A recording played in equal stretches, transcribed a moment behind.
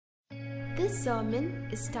This sermon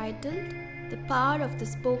is titled The Power of the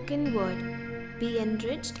Spoken Word. Be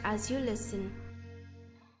enriched as you listen.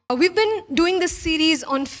 We've been doing this series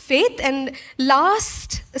on faith, and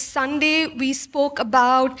last Sunday we spoke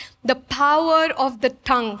about the power of the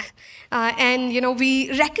tongue.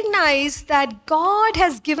 We recognize that God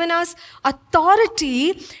has given us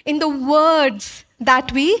authority in the words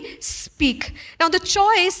that we speak. Now the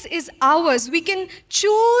choice is ours. We can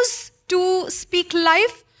choose to speak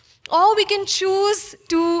life, or we can choose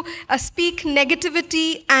to speak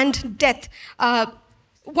negativity and death.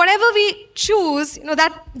 Whatever we choose,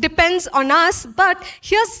 that depends on us. But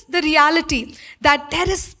here's the reality, that there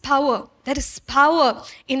is power. There is power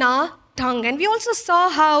in our tongue. And we also saw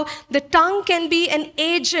how the tongue can be an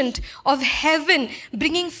agent of heaven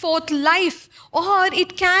bringing forth life, or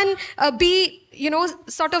it can be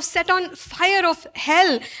sort of set on fire of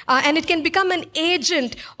hell, and it can become an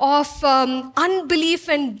agent of unbelief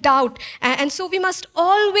and doubt. And so we must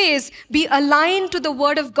always be aligned to the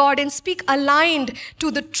Word of God and speak aligned to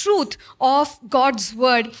the truth of God's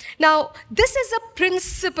Word. Now, this is a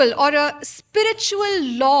principle or a spiritual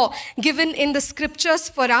law given in the scriptures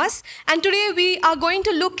for us. And today we are going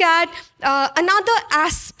to look at another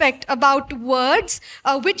aspect about words,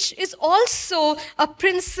 which is also a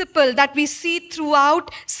principle that we see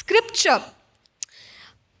throughout Scripture.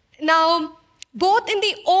 Now, both in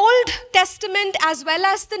the Old Testament as well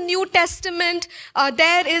as the New Testament,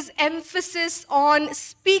 there is emphasis on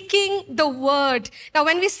speaking the word. Now,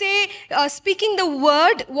 when we say speaking the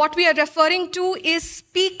word, what we are referring to is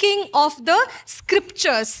speaking of the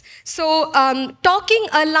scriptures. So, talking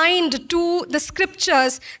aligned to the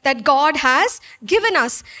scriptures that God has given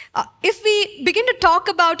us. If we begin to talk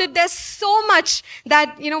about it, there's so much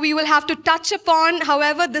that we will have to touch upon.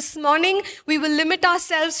 However, this morning we will limit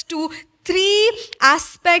ourselves to three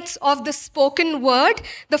aspects of the spoken word.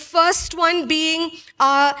 The first one being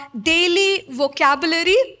our daily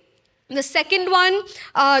vocabulary. The second one,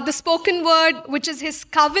 the spoken word, which is His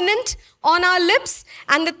covenant on our lips.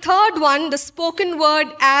 And the third one, the spoken word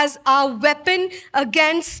as our weapon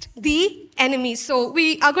against the enemy. So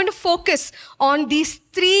we are going to focus on these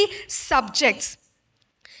three subjects.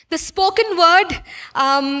 The spoken word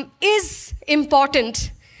is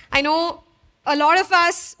important. I know a lot of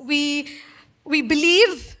us, we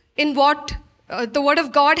believe in what the Word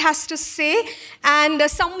of God has to say, and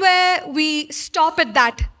somewhere we stop at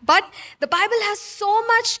that. But the Bible has so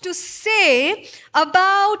much to say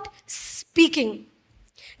about speaking,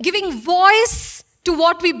 giving voice to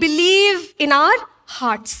what we believe in our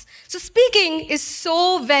hearts. So speaking is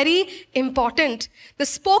so very important. The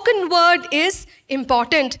spoken word is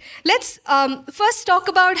important. Let's first talk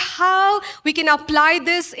about how we can apply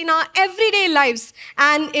this in our everyday lives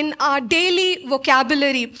and in our daily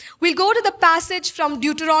vocabulary. We'll go to the passage from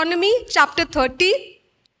Deuteronomy chapter 30,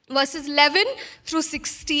 verses 11 through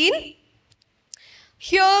 16.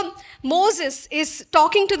 Here, Moses is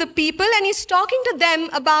talking to the people, and he's talking to them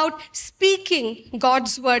about speaking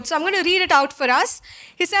God's word. So I'm going to read it out for us.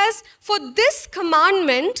 He says, "For this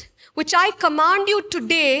commandment, which I command you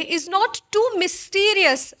today, is not too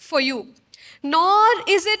mysterious for you, nor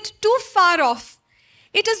is it too far off.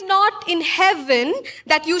 It is not in heaven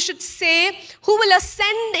that you should say, who will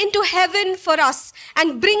ascend into heaven for us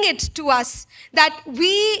and bring it to us, that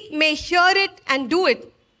we may hear it and do it.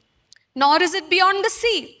 Nor is it beyond the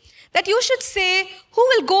sea, that you should say, who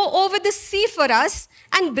will go over the sea for us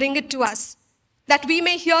and bring it to us, that we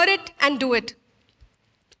may hear it and do it.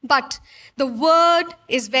 But the word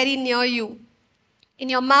is very near you, in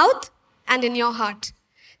your mouth and in your heart,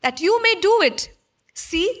 that you may do it.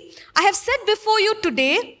 See, I have set before you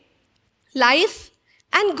today life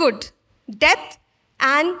and good, death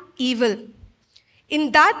and evil.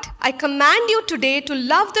 In that I command you today to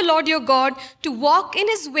love the Lord your God, to walk in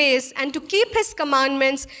His ways, and to keep His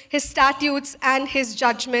commandments, His statutes, and His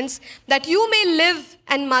judgments, that you may live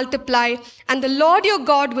and multiply, and the Lord your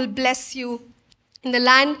God will bless you in the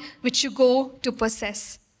land which you go to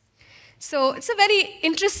possess." So it's a very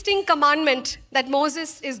interesting commandment that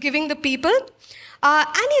Moses is giving the people,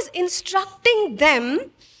 and he's instructing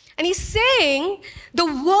them, and he's saying the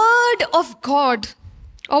word of God,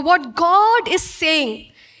 or what God is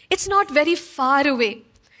saying, it's not very far away.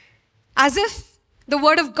 As if the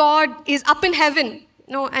word of God is up in heaven,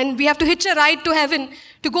 and we have to hitch a ride to heaven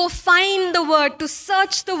to go find the word, to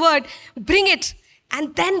search the word, bring it,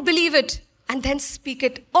 and then believe it, and then speak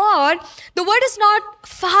it. Or the word is not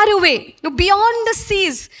far away, beyond the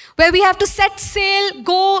seas, where we have to set sail,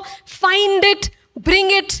 go find it,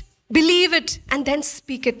 bring it, believe it, and then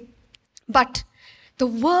speak it. But the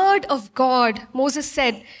word of God, Moses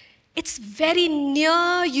said, It's very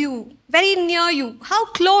near you, very near you. How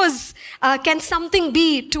close can something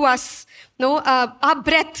be to us? No, our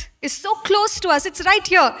breath is so close to us. It's right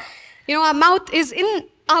here. Our mouth is in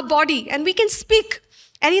our body and we can speak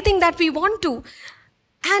anything that we want to.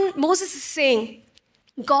 And Moses is saying,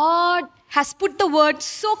 God has put the word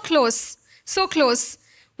so close, so close.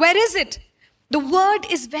 Where is it? The word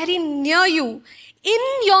is very near you, in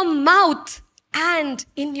your mouth and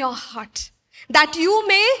in your heart, that you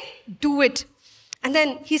may do it. And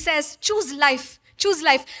then he says, choose life. Choose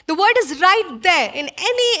life. The word is right there in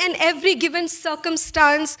any and every given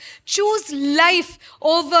circumstance. Choose life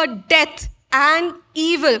over death and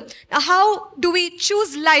evil. Now, how do we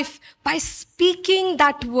choose life? By speaking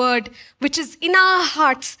that word which is in our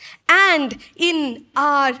hearts and in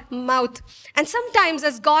our mouth. And sometimes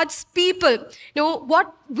as God's people,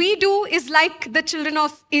 what we do is like the children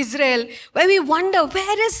of Israel, where we wonder,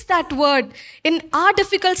 where is that word in our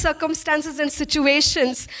difficult circumstances and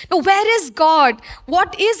situations? Now, where is God?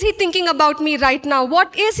 What is he thinking about me right now?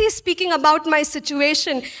 What is he speaking about my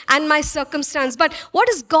situation and my circumstance? But what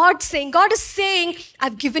is God saying? God is saying,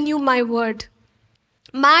 I've given you my word.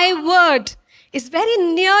 My word is very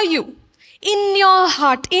near you, in your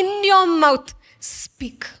heart, in your mouth.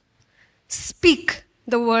 Speak. Speak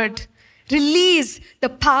the word. Release the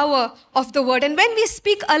power of the word. And when we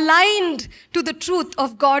speak aligned to the truth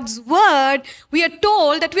of God's word, we are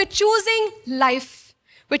told that we're choosing life.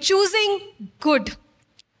 We're choosing good.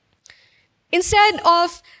 Instead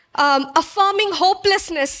of affirming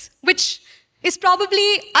hopelessness, which is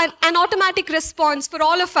probably an automatic response for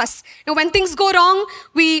all of us. When things go wrong,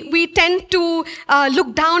 we tend to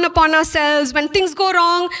look down upon ourselves. When things go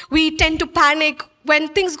wrong, we tend to panic. When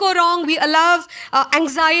things go wrong, we allow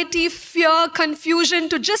anxiety, fear, confusion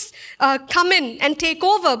to just come in and take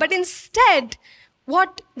over. But instead,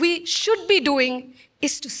 what we should be doing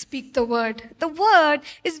is to speak the word. The word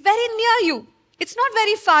is very near you. It's not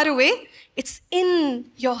very far away. It's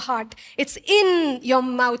in your heart. It's in your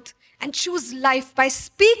mouth. And choose life by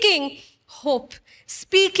speaking hope,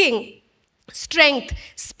 speaking strength,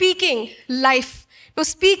 speaking life.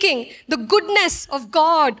 Speaking the goodness of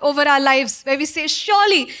God over our lives, where we say,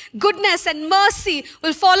 surely goodness and mercy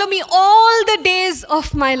will follow me all the days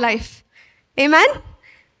of my life. Amen?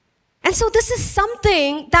 And so this is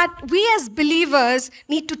something that we as believers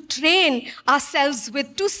need to train ourselves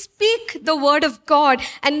with, to speak the word of God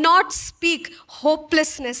and not speak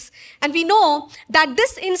hopelessness. And we know that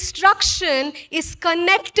this instruction is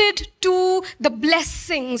connected to the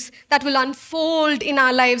blessings that will unfold in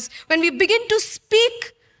our lives. When we begin to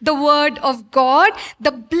speak the word of God,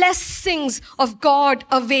 the blessings of God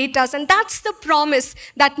await us. And that's the promise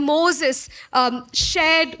that Moses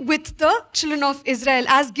shared with the children of Israel,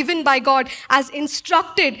 as given by God, as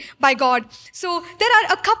instructed by God. So there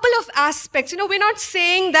are a couple of aspects. We're not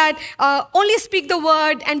saying that only speak the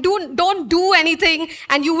word and don't do anything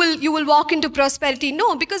and you will walk into prosperity.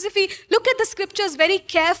 No, because if we look at the scriptures very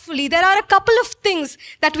carefully, there are a couple of things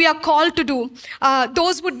that we are called to do.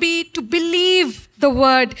 Those would be to believe the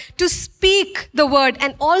word, to speak the word,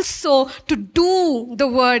 and also to do the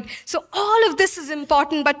word. So all of this is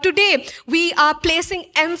important, but today we are placing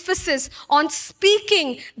emphasis on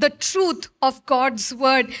speaking the truth of God's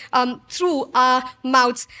word through our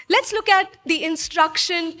mouths. Let's look at the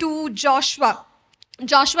instruction to Joshua.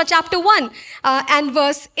 Joshua chapter 1 and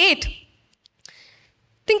verse 8.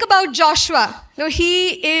 Think about Joshua.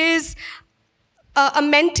 He is a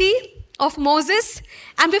mentee of Moses,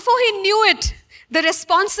 and before he knew it, the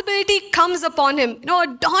responsibility comes upon him,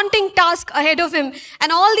 a daunting task ahead of him.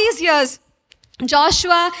 And all these years,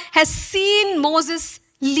 Joshua has seen Moses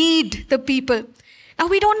lead the people. Now,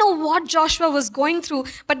 we don't know what Joshua was going through,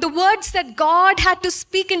 but the words that God had to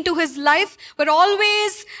speak into his life were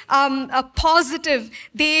always positive.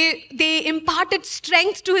 They imparted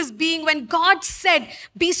strength to his being when God said,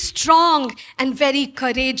 be strong and very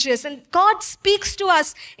courageous. And God speaks to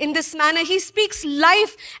us in this manner. He speaks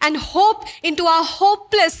life and hope into our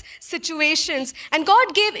hopeless situations. And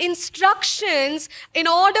God gave instructions in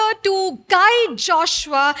order to guide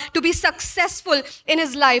Joshua to be successful in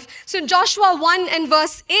his life. So in Joshua 1 and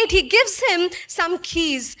verse 8, he gives him some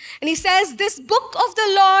keys. And he says, this book of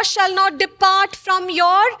the law shall not depart from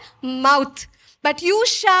your mouth, but you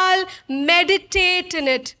shall meditate in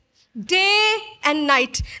it day and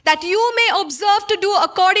night, that you may observe to do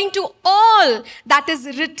according to all that is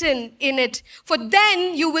written in it. For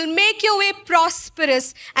then you will make your way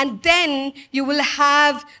prosperous, and then you will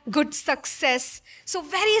have good success. So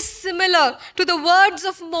very similar to the words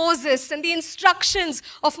of Moses and the instructions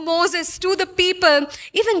of Moses to the people,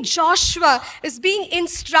 even Joshua is being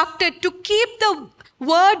instructed to keep the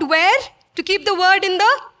word where? To keep the word in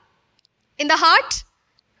the heart?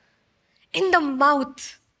 In the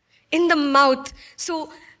mouth. In the mouth.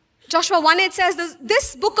 So Joshua 1:8 says,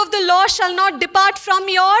 this book of the law shall not depart from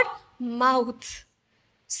your mouth.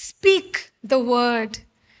 Speak the word.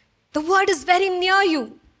 The word is very near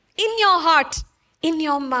you, in your heart, in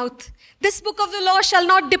your mouth. This book of the law shall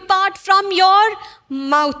not depart from your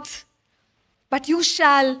mouth, but you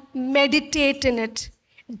shall meditate in it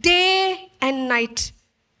day and night.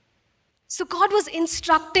 So God was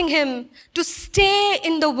instructing him to stay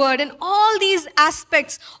in the word and all these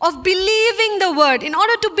aspects of believing the word. In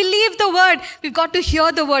order to believe the word, we've got to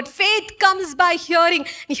hear the word. Faith comes by hearing,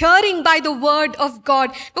 hearing by the word of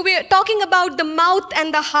God. But we are talking about the mouth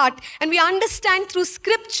and the heart. And we understand through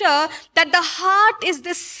scripture that the heart is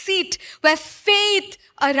the seat where faith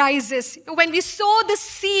arises. When we sow the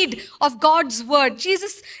seed of God's word,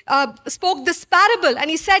 Jesus spoke this parable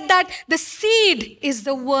and he said that the seed is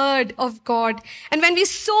the word of God. And when we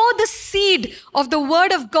sow the seed of the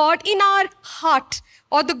word of God in our heart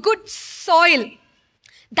or the good soil,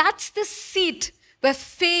 that's the seat where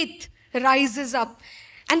faith rises up.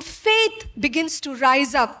 And faith begins to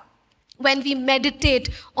rise up when we meditate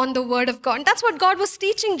on the word of God. And that's what God was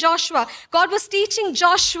teaching Joshua. God was teaching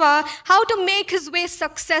Joshua how to make his way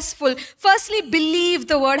successful. Firstly, believe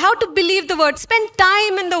the word. How to believe the word. Spend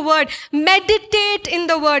time in the word. Meditate in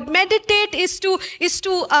the word. Meditate is to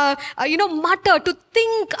mutter, to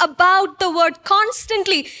think about the word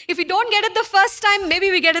constantly. If we don't get it the first time,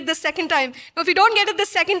 maybe we get it the second time. If we don't get it the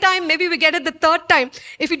second time, maybe we get it the third time.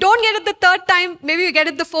 If we don't get it the third time, maybe we get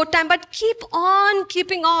it the fourth time. But keep on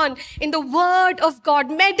keeping on in the word of God.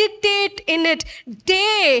 Meditate in it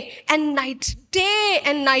day and night. Day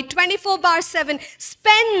and night, 24/7.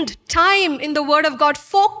 Spend time in the word of God.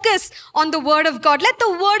 Focus on the word of God. Let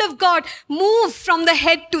the word of God move from the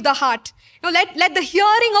head to the heart. Let the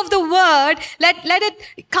hearing of the word, let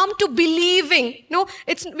it come to believing.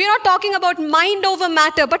 We're not talking about mind over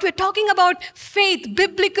matter, but we're talking about faith,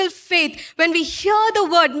 biblical faith. When we hear the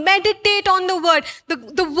word, meditate on the word,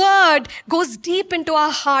 the word goes deep into our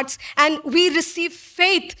hearts and we receive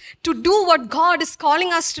faith to do what God is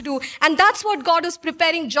calling us to do. And that's what God was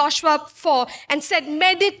preparing Joshua for and said,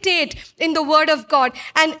 meditate in the word of God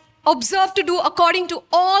and observe to do according to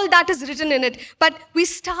all that is written in it. But we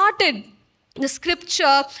started the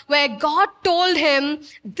scripture where God told him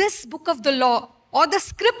this book of the law or the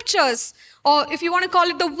scriptures, or if you want to call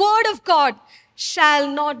it the word of God,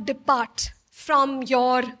 shall not depart from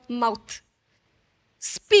your mouth.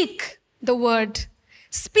 Speak the word.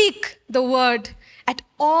 Speak the word at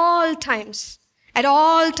all times. At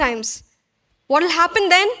all times. What will happen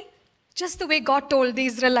then? Just the way God told the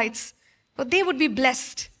Israelites. They would be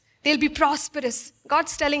blessed. They'll be prosperous.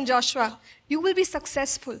 God's telling Joshua, you will be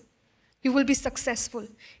successful. You will be successful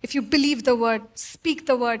if you believe the word, speak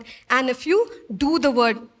the word, and if you do the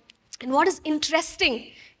word. And what is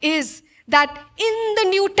interesting is that in the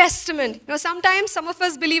New Testament, sometimes some of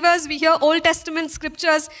us believers, we hear Old Testament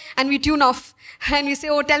scriptures and we tune off. And we say,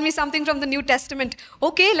 oh, tell me something from the New Testament.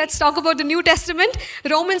 Okay, let's talk about the New Testament.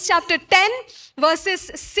 Romans chapter 10, verses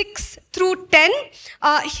 6 through 10.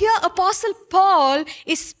 Here, Apostle Paul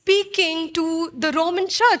is speaking to the Roman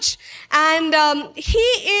church. And he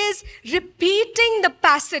is repeating the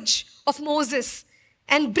passage of Moses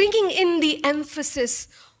and bringing in the emphasis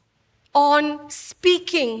on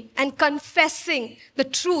speaking and confessing the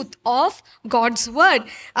truth of God's word.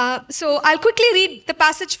 So I'll quickly read the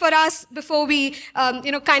passage for us before we,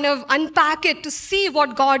 kind of unpack it to see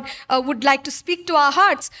what God would like to speak to our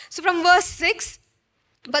hearts. So from verse 6,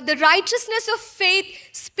 but the righteousness of faith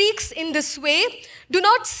speaks in this way. Do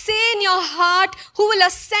not say in your heart, who will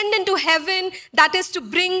ascend into heaven, that is to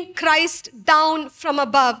bring Christ down from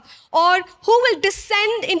above, or who will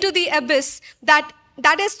descend into the abyss,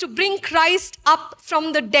 that is to bring Christ up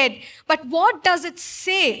from the dead. But what does it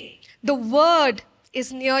say? The word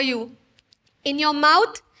is near you, in your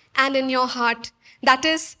mouth and in your heart. That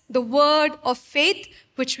is the word of faith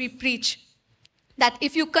which we preach. That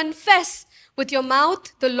if you confess with your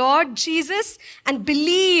mouth the Lord Jesus and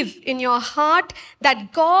believe in your heart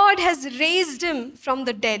that God has raised him from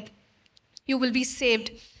the dead, you will be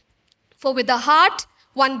saved. For with the heart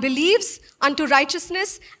one believes unto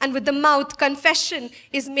righteousness, and with the mouth confession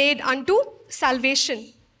is made unto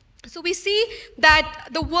salvation. So we see that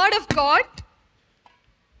the word of God,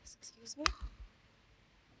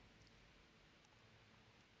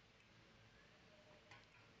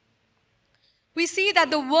 we see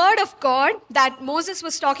that the word of God that Moses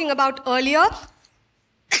was talking about earlier,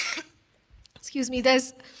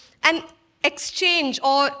 there's an exchange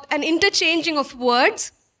or an interchanging of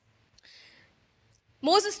words.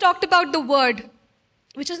 Moses talked about the word,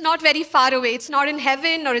 which is not very far away. It's not in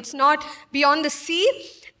heaven or it's not beyond the sea.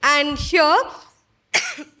 And here,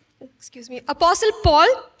 excuse me, Apostle Paul,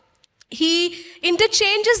 he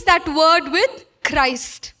interchanges that word with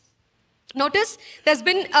Christ. Notice there's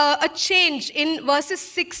been a change in verses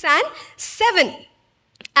 6 and 7.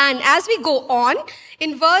 And as we go on,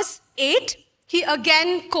 in verse 8, he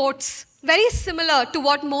again quotes, very similar to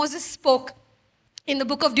what Moses spoke in the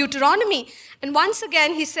book of Deuteronomy. And once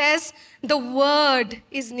again, he says, the word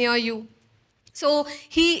is near you. So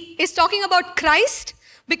he is talking about Christ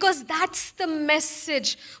because that's the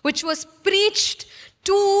message which was preached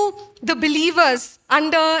to the believers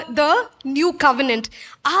under the new covenant.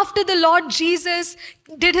 After the Lord Jesus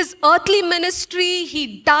did his earthly ministry,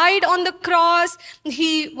 he died on the cross,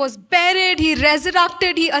 he was buried, he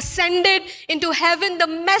resurrected, he ascended into heaven. The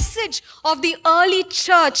message of the early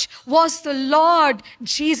church was the Lord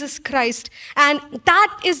Jesus Christ. And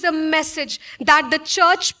that is the message that the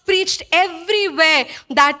church preached everywhere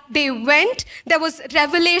that they went. There was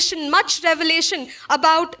revelation, much revelation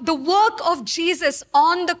about the work of Jesus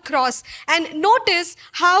on the cross. And notice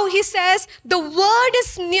how he says, the word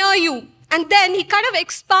is near you. And then he kind of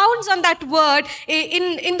expounds on that word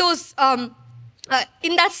in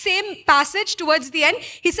that same passage towards the end.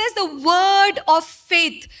 He says the word of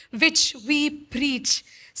faith which we preach.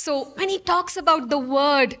 So when he talks about the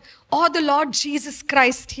word or the Lord Jesus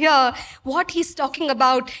Christ here, what he's talking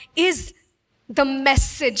about is the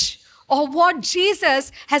message or what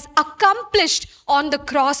Jesus has accomplished on the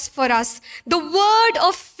cross for us. The word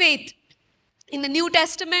of faith. In the New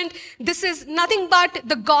Testament, this is nothing but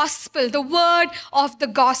the gospel, the word of the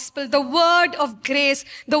gospel, the word of grace,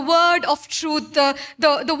 the word of truth, the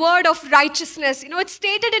word of righteousness. It's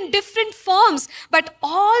stated in different forms, but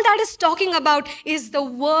all that is talking about is the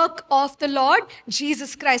work of the Lord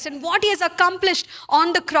Jesus Christ and what he has accomplished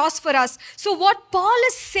on the cross for us. So what Paul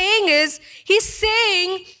is saying is, he's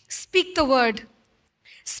saying, speak the word.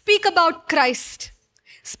 Speak about Christ.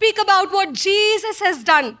 Speak about what Jesus has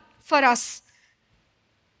done for us.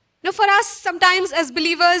 For us, sometimes as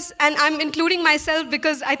believers, and I'm including myself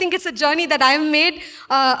because I think it's a journey that I've made,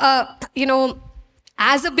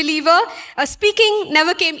 as a believer, speaking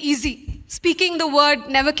never came easy. Speaking the word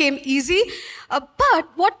never came easy.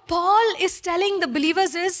 But what Paul is telling the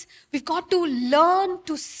believers is, we've got to learn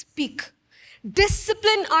to speak.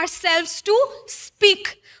 Discipline ourselves to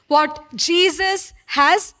speak what Jesus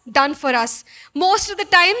has done for us. Most of the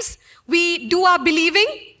times, we do our believing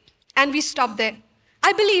and we stop there.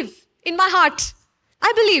 I believe in my heart,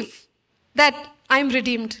 I believe that I am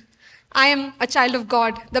redeemed. I am a child of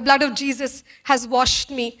God. The blood of Jesus has washed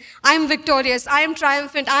me. I am victorious. I am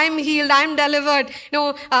triumphant. I am healed. I am delivered.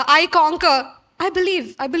 I conquer. I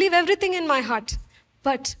believe everything in my heart.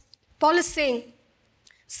 But Paul is saying,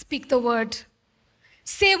 speak the word.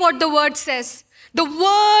 Say what the word says. The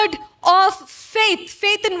word of faith.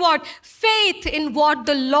 Faith in what? Faith in what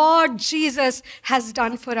the Lord Jesus has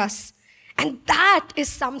done for us. And that is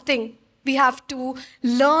something we have to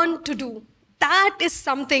learn to do. That is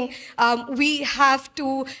something we have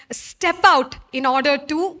to step out in order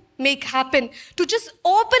to make happen. To just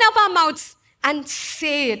open up our mouths and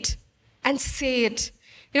say it. And say it.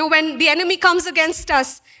 When the enemy comes against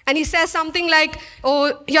us and he says something like,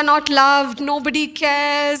 oh, you're not loved, nobody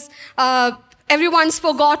cares, everyone's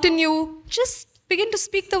forgotten you. Just begin to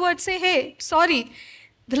speak the word. Say, hey, sorry.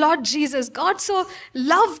 The Lord Jesus, God so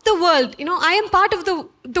loved the world. I am part of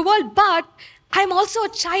the world, but I'm also a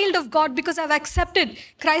child of God because I've accepted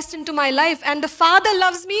Christ into my life. And the Father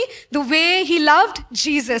loves me the way he loved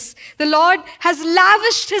Jesus. The Lord has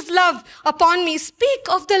lavished his love upon me. Speak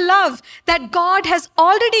of the love that God has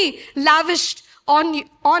already lavished on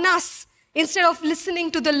us. Instead of listening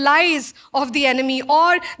to the lies of the enemy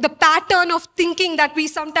or the pattern of thinking that we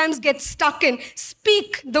sometimes get stuck in,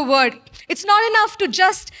 speak the word. It's not enough to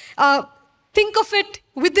just think of it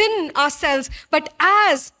within ourselves, but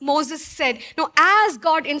as Moses said, as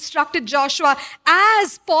God instructed Joshua,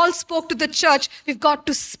 as Paul spoke to the church, we've got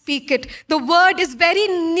to speak it. The word is very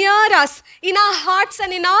near us, in our hearts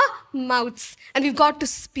and in our mouths, and we've got to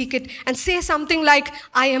speak it and say something like,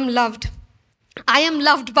 I am loved. I am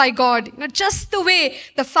loved by God. Just the way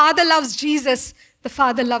the Father loves Jesus, the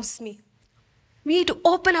Father loves me. We need to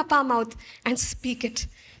open up our mouth and speak it.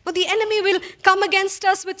 But the enemy will come against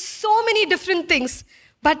us with so many different things.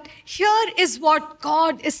 But here is what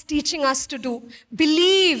God is teaching us to do.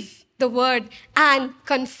 Believe the word and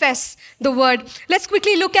confess the word. Let's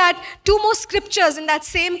quickly look at two more scriptures in that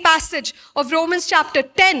same passage of Romans chapter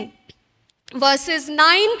 10, verses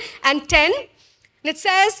 9 and 10. And it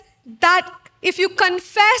says that if you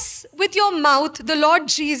confess with your mouth the Lord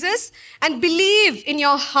Jesus and believe in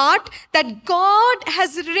your heart that God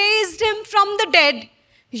has raised him from the dead,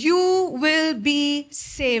 you will be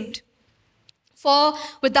saved. For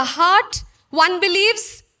with the heart one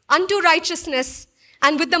believes unto righteousness,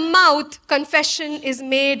 and with the mouth confession is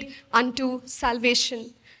made unto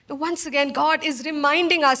salvation. Now, once again, God is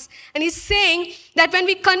reminding us, and he's saying that when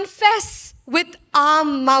we confess with our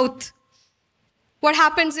mouth, what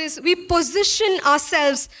happens is we position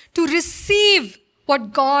ourselves to receive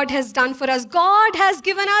what God has done for us. God has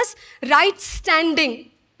given us right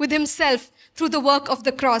standing with himself through the work of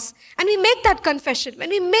the cross. And we make that confession. When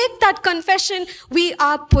we make that confession, we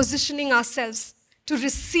are positioning ourselves to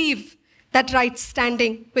receive that right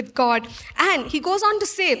standing with God. And he goes on to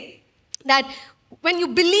say that when you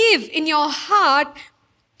believe in your heart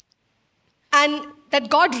and that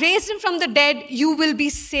God raised him from the dead, you will be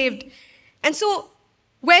saved. And so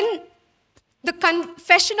when the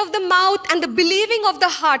confession of the mouth and the believing of the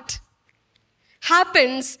heart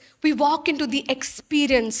happens, we walk into the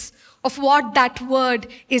experience of what that word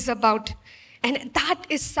is about. And that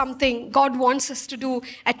is something God wants us to do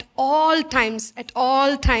at all times,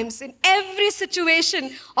 in every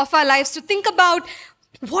situation of our lives, to think about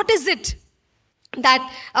what is it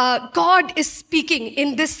that God is speaking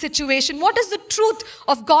in this situation. What is the truth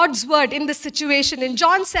of God's word in this situation? In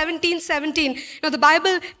John 17:17, the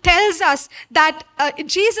Bible tells us that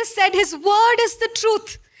Jesus said his word is the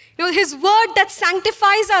truth. His word that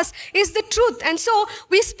sanctifies us is the truth. And so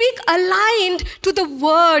we speak aligned to the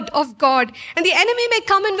word of God. And the enemy may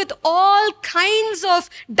come in with all kinds of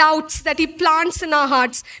doubts that he plants in our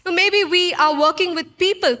hearts. Maybe we are working with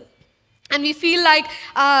people and we feel like,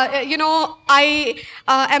 I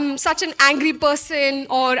am such an angry person,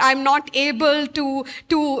 or I'm not able to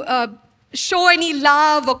show any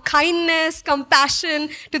love or kindness, compassion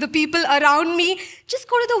to the people around me. Just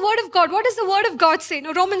go to the Word of God. What does the Word of God say?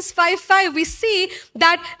 Romans 5:5, we see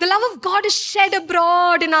that the love of God is shed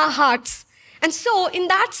abroad in our hearts. And so in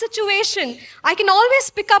that situation, I can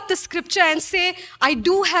always pick up the scripture and say, I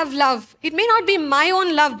do have love. It may not be my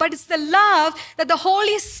own love, but it's the love that the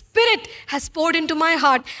Holy Spirit has poured into my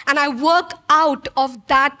heart. And I work out of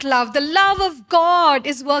that love. The love of God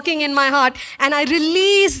is working in my heart. And I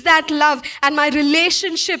release that love, and my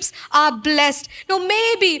relationships are blessed.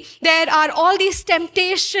 Maybe there are all these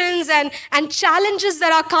temptations and challenges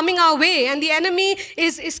that are coming our way. And the enemy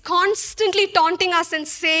is constantly taunting us and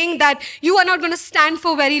saying that you are not going to stand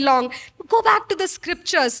for very long. Go back to the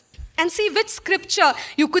scriptures and see which scripture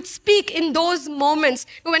you could speak in those moments.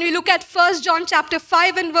 When we look at 1 John chapter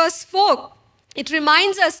 5 and verse 4, it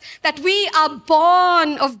reminds us that we are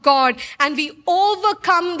born of God and we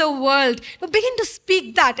overcome the world. Begin to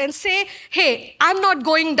speak that and say, hey, I'm not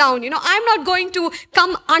going down. I'm not going to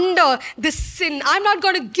come under this sin. I'm not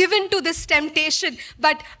going to give in to this temptation.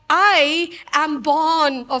 But I am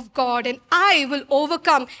born of God and I will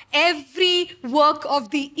overcome every work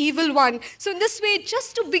of the evil one. So in this way,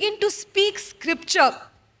 just to begin to speak scripture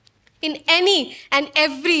in any and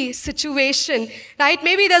every situation, right?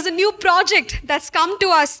 Maybe there's a new project that's come to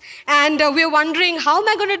us and we're wondering, how am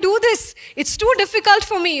I going to do this? It's too difficult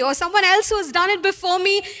for me. Or someone else who has done it before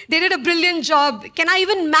me, they did a brilliant job. Can I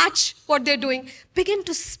even match what they're doing? Begin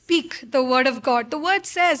to speak the word of God. The word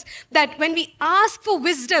says that when we ask for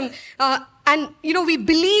wisdom, and we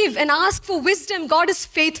believe and ask for wisdom, God is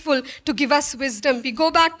faithful to give us wisdom. We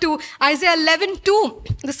go back to Isaiah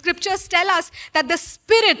 11:2. The scriptures tell us that the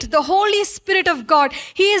Spirit, the Holy Spirit of God,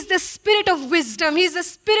 He is the Spirit of wisdom. He is the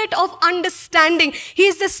Spirit of understanding. He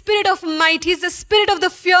is the Spirit of might. He is the Spirit of the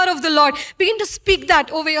fear of the Lord. Begin to speak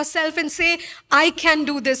that over yourself and say, I can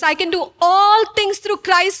do this. I can do all things through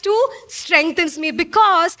Christ who strengthens me,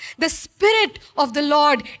 because the Spirit of the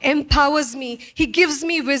Lord empowers me. He gives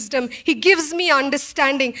me wisdom. He gives me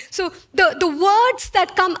understanding. So the words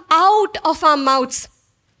that come out of our mouths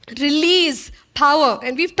release power.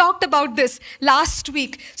 And we've talked about this last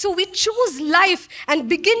week. So we choose life and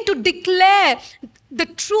begin to declare the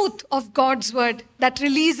truth of God's word that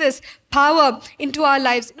releases power into our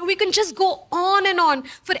lives. We can just go on and on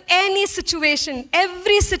for any situation,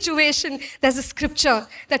 every situation. There's a scripture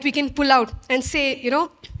that we can pull out and say,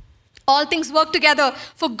 all things work together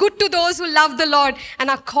for good to those who love the Lord and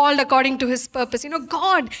are called according to His purpose.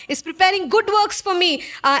 God is preparing good works for me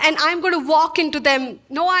and I'm going to walk into them.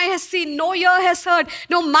 No eye has seen, no ear has heard,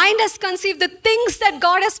 no mind has conceived the things that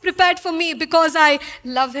God has prepared for me because I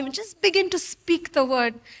love Him. Just begin to speak the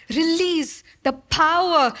word. Release the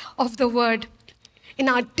power of the word in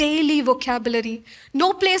our daily vocabulary.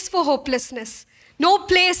 No place for hopelessness. No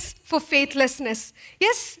place for faithlessness.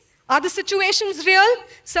 Yes, Are the situations real?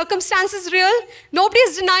 Circumstances real? Nobody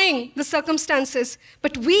is denying the circumstances.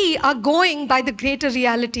 But we are going by the greater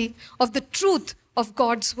reality of the truth of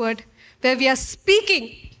God's word, where we are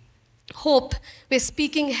speaking hope, we're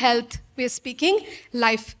speaking health, we're speaking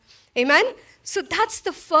life. Amen? So that's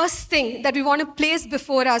the first thing that we want to place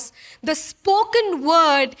before us. The spoken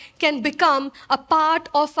word can become a part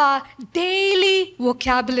of our daily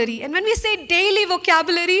vocabulary. And when we say daily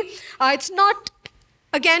vocabulary, it's not,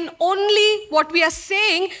 again, only what we are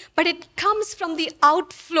saying, but it comes from the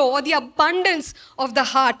outflow or the abundance of the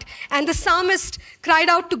heart. And the psalmist cried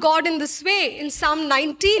out to God in this way in Psalm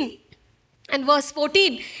 19. And verse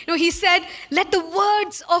 14, he said, let the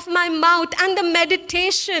words of my mouth and the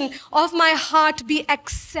meditation of my heart be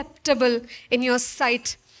acceptable in your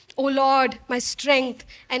sight, O Lord, my strength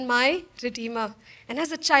and my Redeemer. And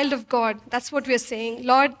as a child of God, that's what we're saying.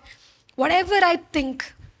 Lord, whatever I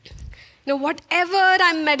think, whatever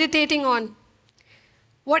I'm meditating on,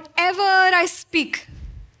 whatever I speak,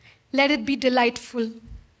 let it be delightful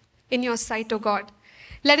in your sight, O God.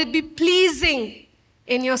 Let it be pleasing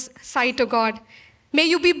in your sight, O God. May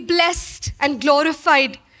you be blessed and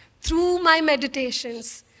glorified through my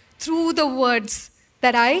meditations, through the words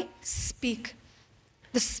that I speak.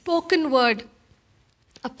 The spoken word,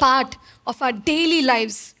 a part of our daily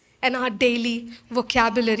lives and our daily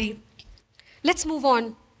vocabulary. Let's move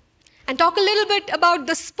on and talk a little bit about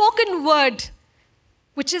the spoken word,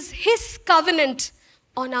 which is His covenant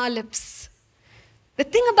on our lips. The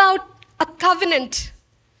thing about a covenant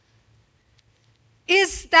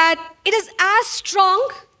is that it is as strong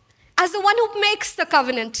as the one who makes the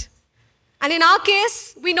covenant. And in our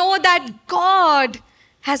case, we know that God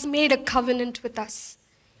has made a covenant with us.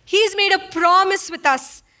 He's made a promise with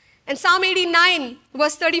us. In Psalm 89,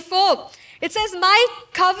 verse 34, it says, my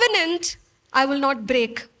covenant I will not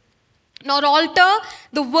break, nor alter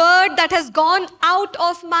the word that has gone out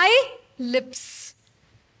of my lips.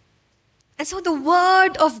 And so the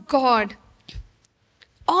word of God,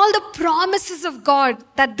 all the promises of God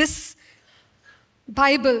that this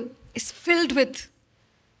Bible is filled with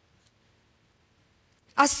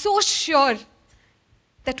are so sure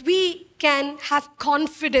that we can have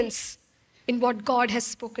confidence in what God has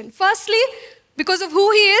spoken. Firstly, because of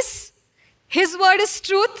who He is, His word is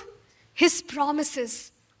truth, His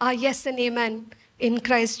promises are yes and amen in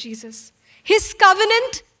Christ Jesus. His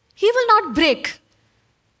covenant, He will not break.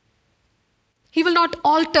 He will not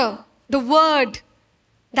alter the word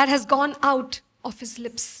that has gone out of His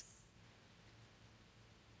lips.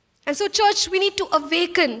 And so, church, we need to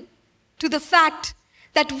awaken to the fact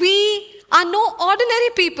that we are no ordinary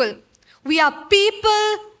people. We are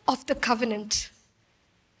people of the covenant.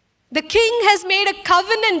 The King has made a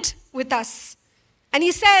covenant with us. And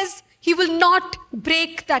He says He will not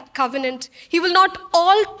break that covenant. He will not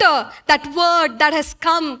alter that word that has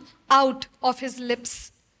come out of His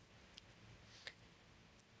lips.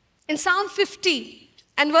 In Psalm 50,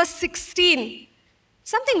 and verse 16,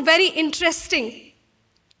 something very interesting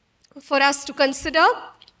for us to consider.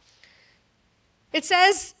 It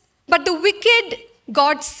says, but the wicked,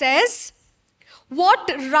 God says,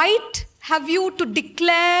 what right have you to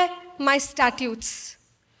declare my statutes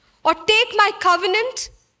or take my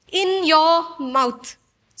covenant in your mouth?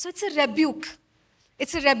 So it's a rebuke.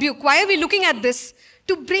 It's a rebuke. Why are we looking at this?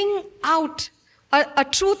 To bring out a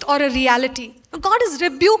truth or a reality. God is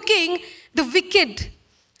rebuking the wicked,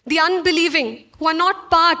 the unbelieving, who are not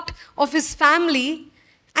part of His family.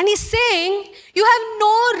 And He's saying, you have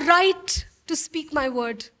no right to speak my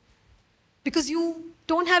word because you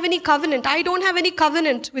don't have any covenant. I don't have any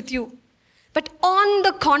covenant with you. But on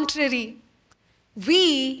the contrary,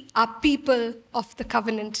 we are people of the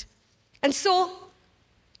covenant. And so,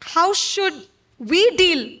 how should we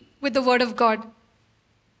deal with the word of God?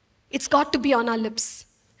 It's got to be on our lips.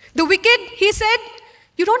 The wicked, He said,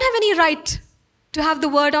 you don't have any right to have the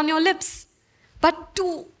word on your lips. But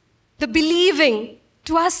to the believing,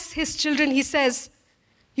 to us, His children, He says,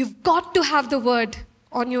 you've got to have the word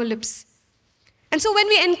on your lips. And so when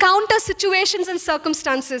we encounter situations and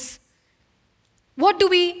circumstances, what do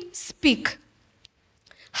we speak?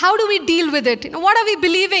 How do we deal with it? What are we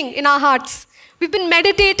believing in our hearts? We've been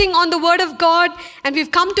meditating on the word of God and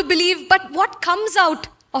we've come to believe, but what comes out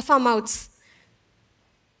of our mouths?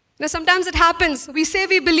 Sometimes it happens. We say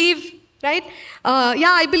we believe, right?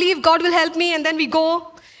 I believe God will help me, and then we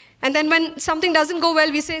go. And then when something doesn't go well,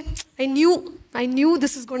 we say, I knew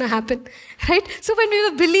this is going to happen, right? So when we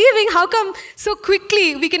were believing, how come so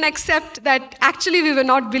quickly we can accept that actually we were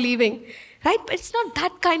not believing, right? But it's not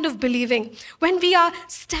that kind of believing. When we are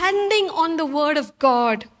standing on the word of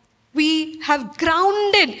God, We have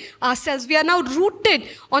grounded ourselves. We are now rooted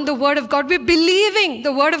on the Word of God. We're believing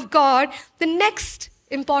the Word of God. The next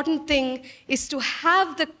important thing is to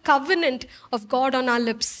have the covenant of God on our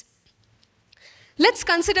lips. Let's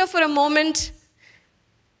consider for a moment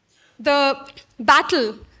the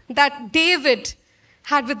battle that David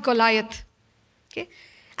had with Goliath. Okay?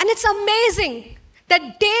 And it's amazing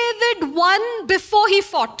that David won before he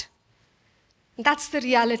fought. That's the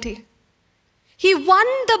reality. He won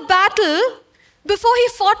the battle before he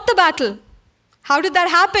fought the battle. How did that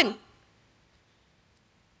happen?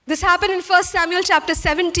 This happened in 1 Samuel chapter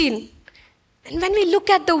 17. And when we look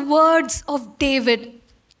at the words of David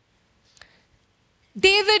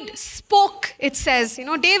spoke, it says.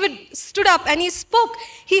 David stood up and he spoke.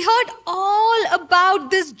 He heard all about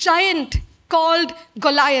this giant called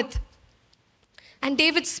Goliath. And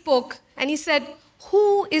David spoke and he said,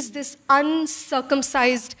 "Who is this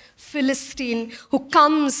uncircumcised Philistine who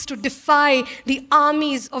comes to defy the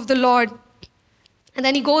armies of the Lord?" And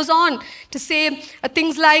then he goes on to say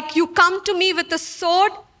things like, "You come to me with a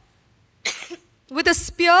sword, with a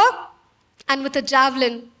spear, and with a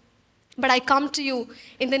javelin. But I come to you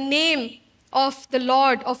in the name of the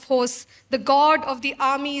Lord of hosts, the God of the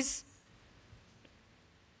armies,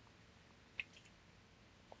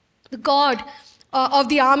 the God of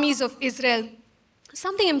the armies of Israel."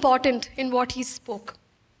 Something important in what he spoke.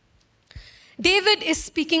 David is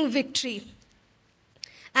speaking victory.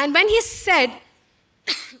 And when he said,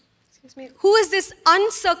 "Who is this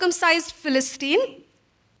uncircumcised Philistine?"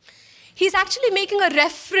 he's actually making a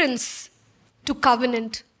reference to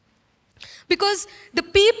covenant. Because the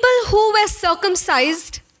people who were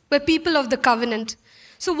circumcised were people of the covenant.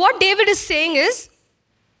 So what David is saying is,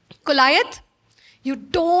 Goliath, you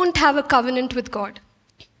don't have a covenant with God.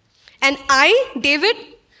 And I, David,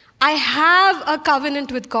 I have a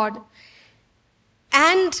covenant with God.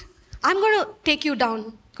 And I'm going to take you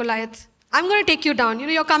down, Goliath. I'm going to take you down.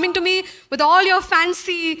 You're coming to me with all your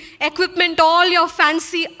fancy equipment, all your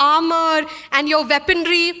fancy armor and your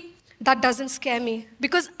weaponry. That doesn't scare me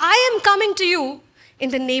because I am coming to you in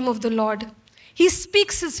the name of the Lord. He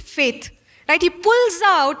speaks his faith, right? He pulls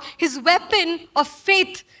out his weapon of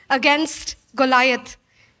faith against Goliath.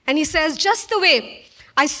 And he says, just the way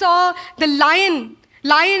I saw the lion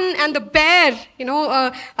and the bear,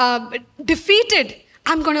 defeated,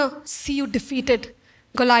 I'm going to see you defeated,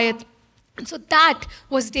 Goliath. And so that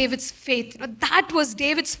was David's faith. That was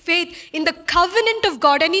David's faith in the covenant of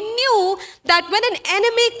God. And he knew that when an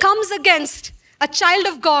enemy comes against a child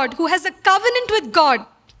of God who has a covenant with God,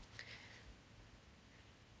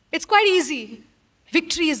 it's quite easy.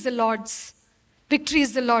 Victory is the Lord's. Victory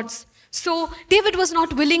is the Lord's. So David was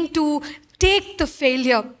not willing to take the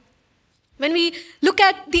failure. When we look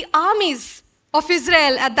at the armies of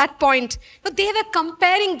Israel at that point, they were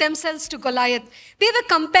comparing themselves to Goliath. They were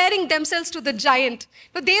comparing themselves to the giant.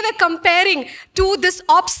 They were comparing to this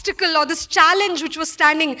obstacle or this challenge which was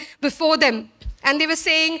standing before them. And they were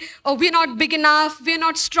saying, "Oh, we're not big enough, we're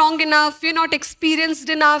not strong enough, we're not experienced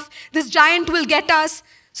enough, this giant will get us."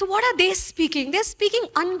 So what are they speaking? They're speaking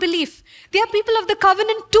unbelief. They are people of the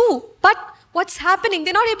covenant too, but what's happening?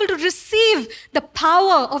 They're not able to receive the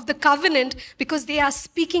power of the covenant because they are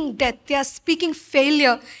speaking death. They are speaking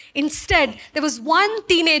failure. Instead, there was one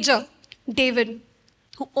teenager, David,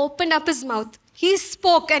 who opened up his mouth. He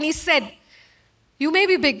spoke and he said, "You may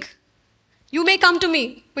be big. You may come to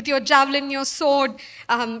me with your javelin, your sword,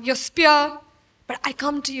 your spear, but I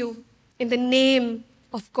come to you in the name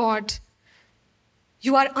of God.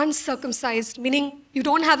 You are uncircumcised," meaning you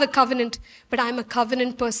don't have a covenant, but I'm a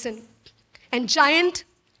covenant person. "And giant,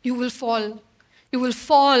 you will fall. You will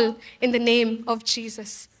fall in the name of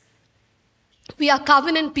Jesus." We are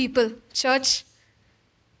covenant people, church.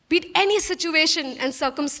 Be it any situation and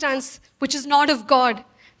circumstance which is not of God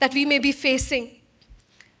that we may be facing,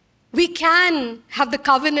 we can have the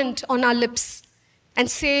covenant on our lips and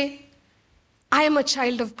say, "I am a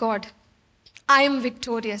child of God. I am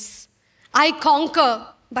victorious. I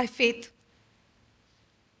conquer by faith.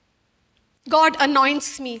 God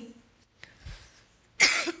anoints me.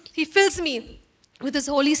 He fills me with His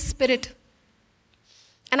Holy Spirit.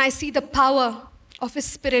 And I see the power of His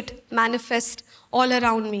Spirit manifest all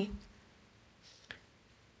around me."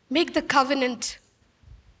 Make the covenant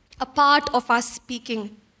a part of our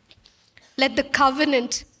speaking. Let the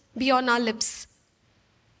covenant be on our lips.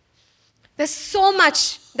 There's so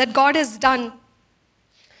much that God has done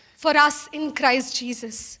for us in Christ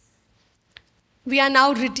Jesus. We are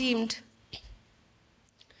now redeemed.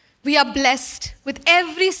 We are blessed with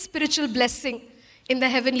every spiritual blessing in the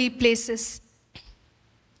heavenly places.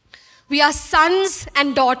 We are sons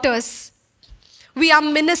and daughters. We are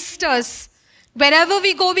ministers. Wherever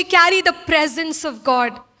we go, we carry the presence of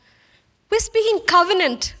God. We're speaking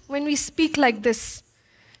covenant when we speak like this.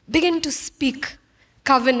 Begin to speak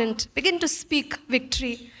covenant. Begin to speak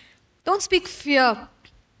victory. Don't speak fear.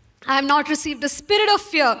 I have not received the spirit of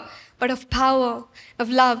fear, but of power, of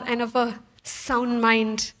love, and of a sound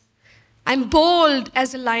mind. I'm bold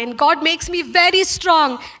as a lion. God makes me very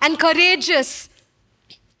strong and courageous.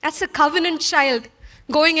 That's a covenant child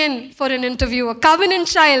going in for an interview. A covenant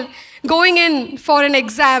child going in for an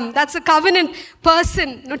exam. That's a covenant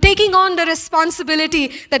person, taking on the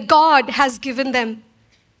responsibility that God has given them.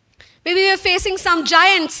 Maybe we're facing some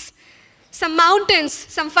giants, some mountains,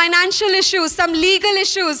 some financial issues, some legal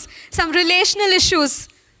issues, some relational issues.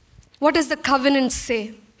 What does the covenant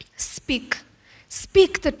say? Speak.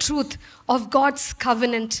 Speak the truth of God's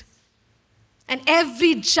covenant. And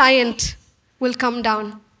every giant will come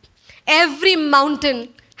down. Every mountain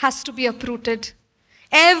has to be uprooted.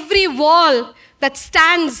 Every wall that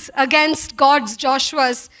stands against God's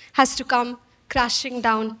Joshua's has to come crashing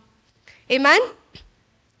down. Amen?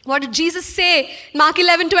 What did Jesus say? Mark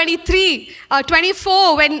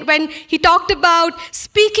 11:24, when he talked about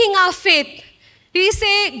speaking our faith. Did he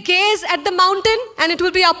say, gaze at the mountain and it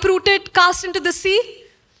will be uprooted, cast into the sea?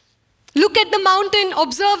 Look at the mountain,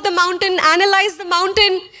 observe the mountain, analyze the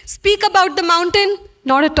mountain, speak about the mountain?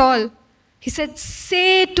 Not at all. He said,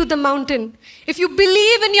 say to the mountain. If you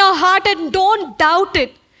believe in your heart and don't doubt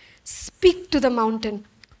it, speak to the mountain.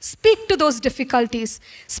 Speak to those difficulties.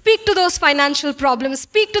 Speak to those financial problems.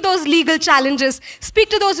 Speak to those legal challenges. Speak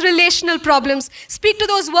to those relational problems. Speak to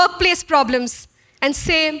those workplace problems. And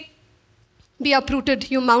say, be uprooted,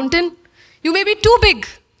 you mountain. You may be too big.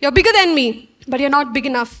 You're bigger than me, but you're not big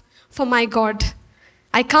enough for my God.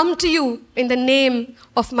 I come to you in the name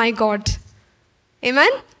of my God. Amen?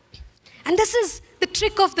 And this is the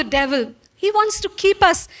trick of the devil. He wants to keep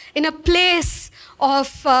us in a place of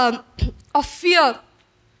fear,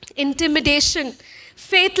 intimidation,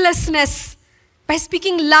 faithlessness, by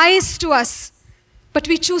speaking lies to us. But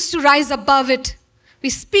we choose to rise above it.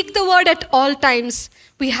 We speak the word at all times.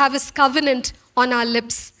 We have his covenant on our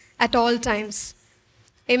lips at all times.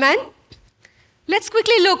 Amen? Let's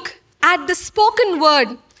quickly look at the spoken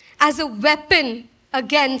word as a weapon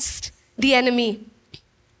against the enemy.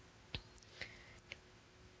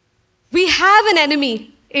 We have an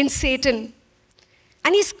enemy in Satan.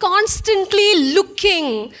 And he's constantly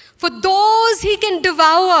looking for those he can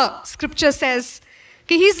devour, scripture says.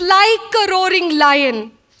 Okay, he's like a roaring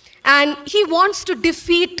lion. And he wants to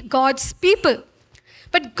defeat God's people.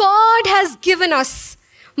 But God has given us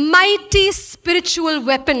mighty spiritual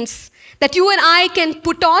weapons that you and I can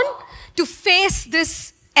put on to face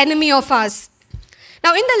this enemy of ours.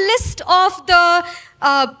 Now, in the list of the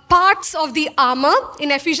parts of the armor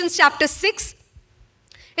in Ephesians chapter 6,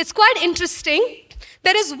 it's quite interesting.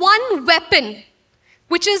 There is one weapon,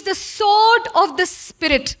 which is the sword of the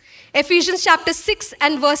Spirit. Ephesians chapter 6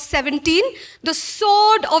 and verse 17, the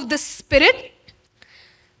sword of the Spirit.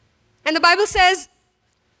 And the Bible says,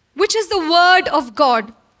 which is the word of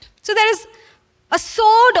God. So there is a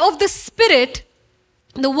sword of the Spirit,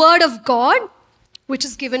 the word of God, which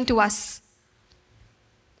is given to us.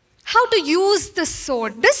 How to use the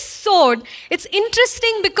sword? This sword, it's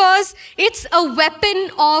interesting because it's a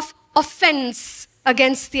weapon of offense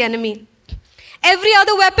against the enemy. Every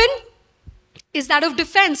other weapon is that of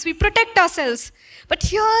defense. We protect ourselves. But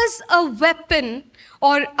here's a weapon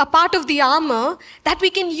or a part of the armor that we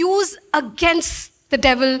can use against the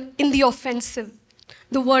devil in the offensive.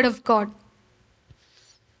 The word of God.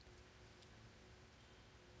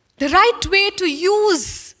 The right way to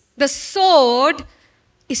use the sword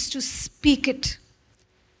is to speak it.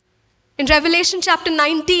 In Revelation chapter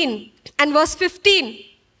 19 and verse 15,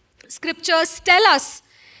 scriptures tell us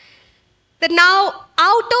that now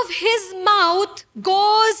out of his mouth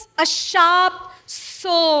goes a sharp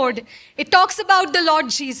sword. It talks about the Lord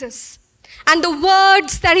Jesus and the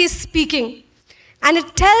words that he's speaking. And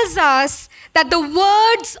it tells us that the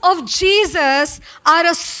words of Jesus are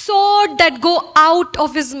a sword that go out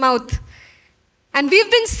of his mouth. And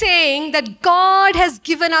we've been saying that God has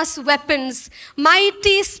given us weapons,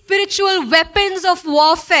 mighty spiritual weapons of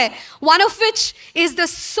warfare, one of which is the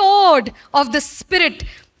sword of the Spirit.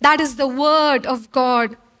 That is the word of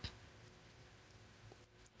God.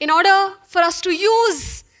 In order for us to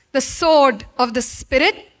use the sword of the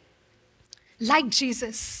Spirit, like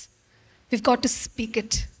Jesus, we've got to speak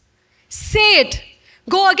it. Say it.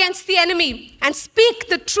 Go against the enemy and speak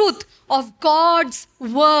the truth of God's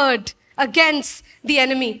word against the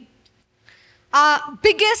enemy. Our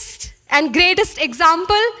biggest and greatest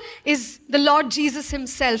example is the Lord Jesus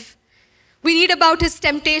himself. We read about his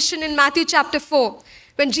temptation in Matthew chapter 4,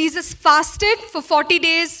 when Jesus fasted for 40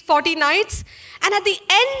 days, 40 nights. And at the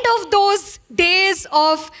end of those days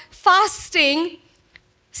of fasting,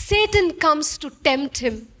 Satan comes to tempt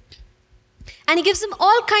him. And he gives him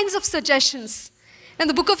all kinds of suggestions. And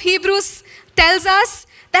the book of Hebrews tells us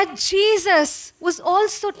that Jesus was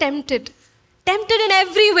also tempted in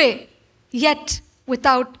every way, yet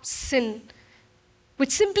without sin.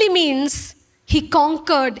 Which simply means he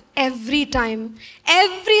conquered every time.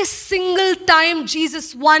 Every single time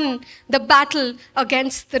Jesus won the battle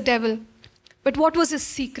against the devil. But what was his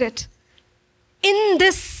secret? In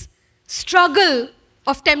this struggle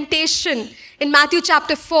of temptation in Matthew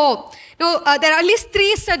chapter 4, there are at least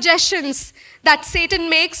 3 suggestions that Satan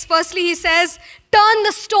makes. Firstly, he says, turn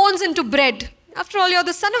the stones into bread. After all, you're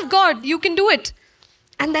the Son of God. You can do it.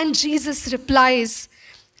 And then Jesus replies.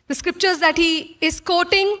 The scriptures that he is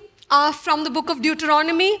quoting are from the book of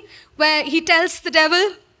Deuteronomy, where he tells the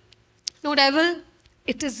devil, no, devil,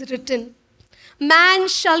 it is written, man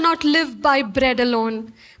shall not live by bread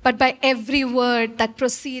alone, but by every word that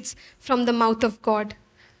proceeds from the mouth of God.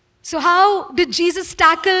 So how did Jesus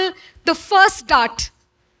tackle the first dart?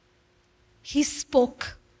 He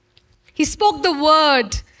spoke. He spoke the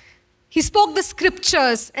word. He spoke the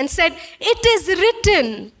scriptures and said, it is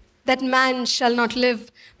written that man shall not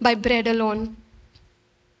live by bread alone.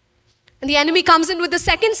 And the enemy comes in with the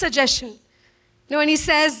second suggestion. And he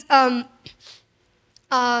says,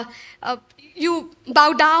 you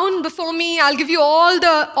bow down before me, I'll give you all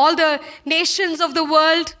the nations of the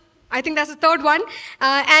world. I think that's the third one.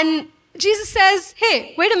 And Jesus says,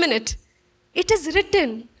 hey, wait a minute. It is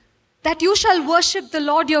written that you shall worship the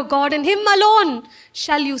Lord your God, and him alone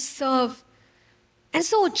shall you serve. And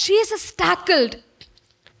so Jesus tackled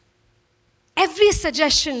every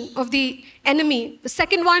suggestion of the enemy. The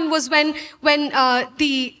second one was when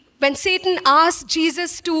Satan asked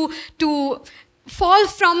Jesus to fall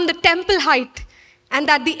from the temple height and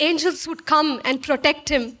that the angels would come and protect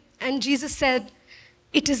him. And Jesus said,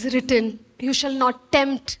 it is written, you shall not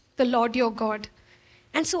tempt the Lord your God.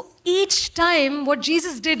 And so each time what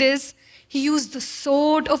Jesus did is, he used the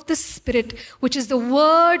sword of the Spirit, which is the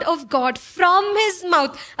word of God from his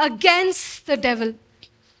mouth against the devil,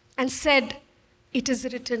 and said, it is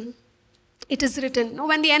written. It is written. Now,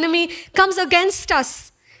 when the enemy comes against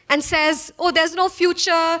us and says, oh, there's no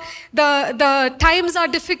future, the times are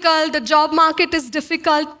difficult, the job market is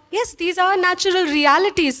difficult. Yes, these are natural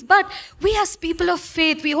realities, but we as people of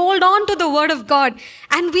faith, we hold on to the word of God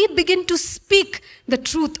and we begin to speak the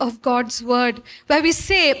truth of God's word, where we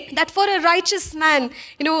say that for a righteous man,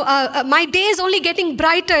 my day is only getting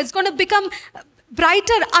brighter. It's going to become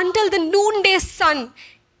brighter until the noonday sun.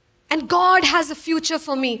 And God has a future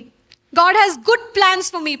for me. God has good plans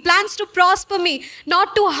for me, plans to prosper me,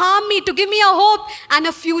 not to harm me, to give me a hope and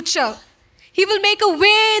a future. He will make a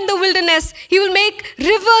way in the wilderness. He will make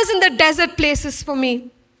rivers in the desert places for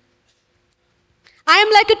me. I am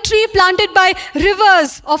like a tree planted by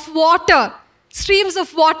rivers of water, streams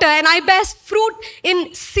of water, and I bear fruit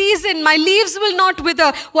in season. My leaves will not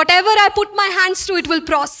wither. Whatever I put my hands to, it will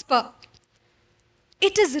prosper.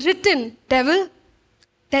 It is written, devil,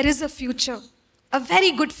 there is a future. A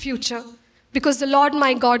very good future, because the Lord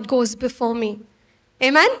my God goes before me.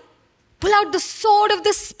 Amen? Pull out the sword of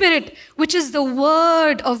the Spirit, which is the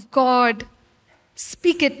word of God.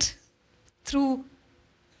 Speak it through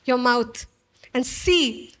your mouth and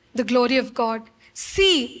see the glory of God.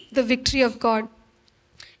 See the victory of God.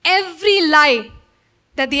 Every lie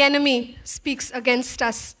that the enemy speaks against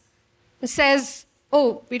us and says,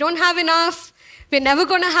 oh, we don't have enough, we're never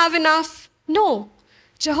going to have enough. No,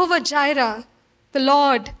 Jehovah Jireh, the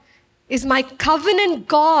Lord, is my covenant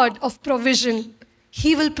God of provision.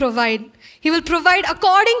 He will provide. He will provide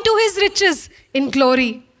according to his riches in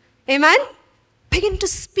glory. Amen? Begin to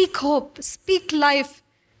speak hope, speak life,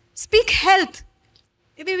 speak health.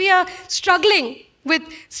 Maybe we are struggling with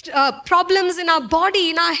problems in our body,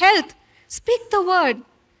 in our health. Speak the word.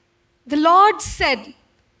 The Lord said,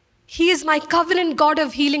 he is my covenant God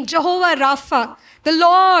of healing, Jehovah Rapha, the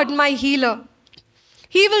Lord my healer.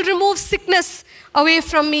 He will remove sickness away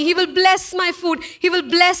from me. He will bless my food. He will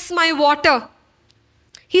bless my water.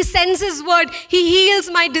 He sends his word. He heals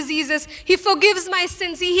my diseases. He forgives my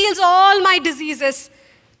sins. He heals all my diseases.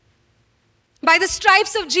 By the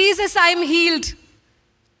stripes of Jesus, I am healed.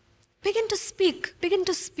 Begin to speak. Begin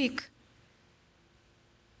to speak.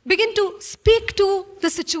 Begin to speak to the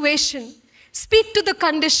situation. Speak to the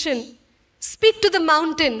condition. Speak to the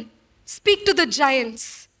mountain. Speak to the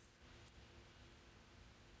giants.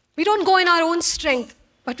 We don't go in our own strength.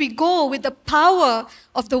 but we go with the power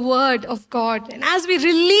of the word of God. And as we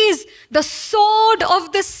release the sword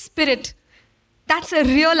of the Spirit, that's a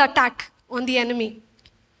real attack on the enemy.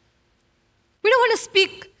 We don't want to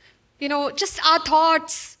speak, just our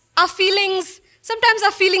thoughts, our feelings. Sometimes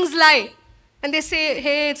our feelings lie. And they say,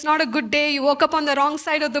 hey, it's not a good day. You woke up on the wrong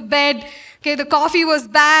side of the bed. Okay, the coffee was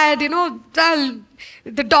bad.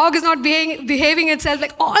 The dog is not behaving itself.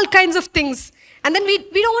 Like all kinds of things. And then we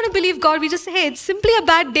don't want to believe God. We just say, hey, it's simply a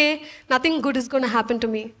bad day. Nothing good is going to happen to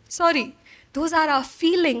me. Sorry. Those are our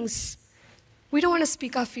feelings. We don't want to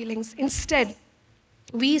speak our feelings. Instead,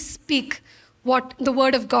 we speak what the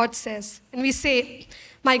word of God says. And we say,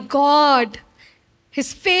 my God,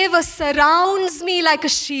 his favor surrounds me like a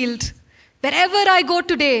shield. Wherever I go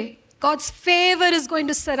today, God's favor is going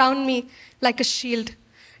to surround me like a shield.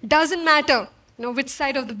 Doesn't matter, which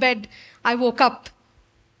side of the bed I woke up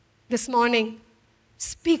this morning.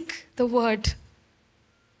 Speak the word.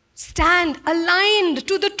 Stand aligned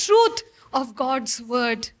to the truth of God's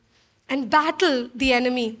word and battle the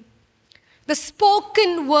enemy. The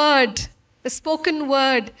spoken word is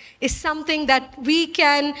something that we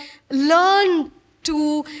can learn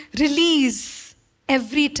to release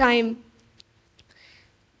every time.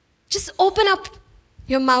 Just open up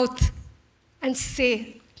your mouth and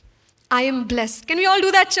say, I am blessed. Can we all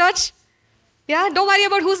do that, church? Yeah, don't worry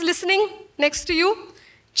about who's listening next to you.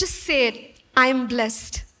 Just say it. I am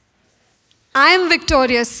blessed. I am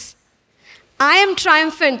victorious. I am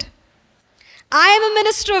triumphant. I am a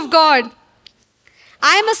minister of God.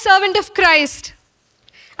 I am a servant of Christ,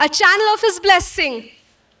 a channel of his blessing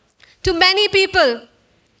to many people.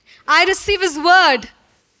 I receive his word.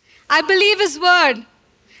 I believe his word.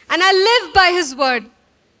 And I live by his word.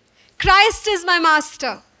 Christ is my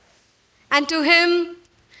master. And to him,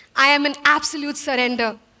 I am in absolute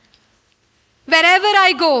surrender. Wherever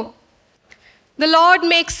I go, the Lord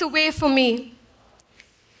makes a way for me.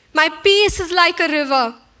 My peace is like a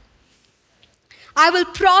river. I will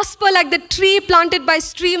prosper like the tree planted by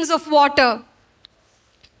streams of water.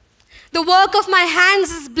 The work of my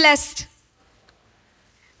hands is blessed.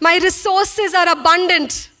 My resources are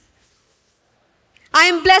abundant. I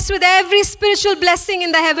am blessed with every spiritual blessing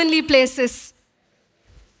in the heavenly places.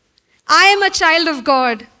 I am a child of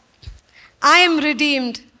God. I am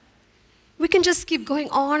redeemed. We can just keep going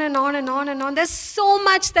on and on and on and on. There's so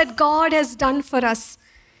much that God has done for us.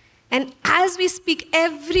 And as we speak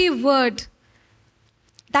every word,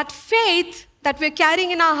 that faith that we're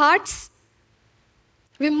carrying in our hearts,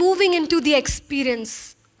 we're moving into the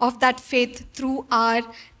experience of that faith through our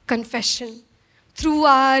confession, through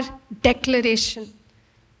our declaration.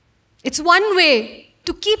 It's one way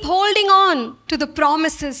to keep holding on to the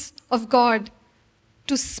promises of God,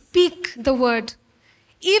 to speak the word,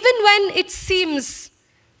 even when it seems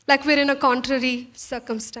like we're in a contrary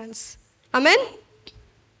circumstance. Amen?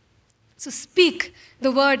 So speak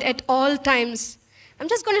the word at all times. I'm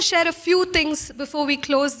just going to share a few things before we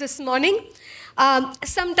close this morning.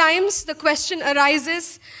 Sometimes the question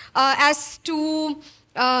arises as to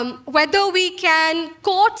whether we can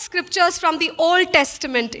quote scriptures from the Old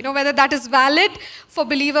Testament, whether that is valid for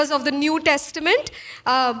believers of the New Testament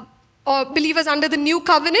or believers under the New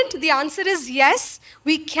Covenant. The answer is yes,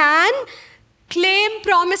 we can claim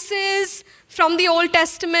promises from the Old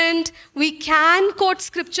Testament. We can quote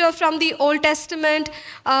scripture from the Old Testament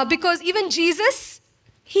because even Jesus,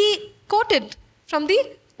 he quoted from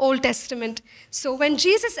the Old Testament. So when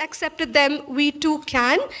Jesus accepted them, we too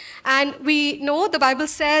can. And we know the Bible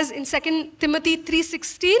says in 2 Timothy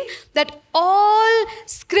 3:16 that all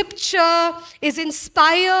scripture is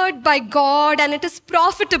inspired by God and it is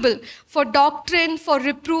profitable for doctrine, for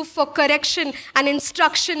reproof, for correction and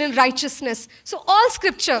instruction in righteousness. So all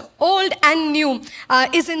scripture, old and new,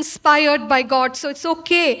 is inspired by God. So it's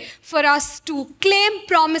okay for us to claim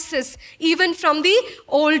promises even from the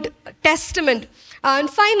Old Testament. And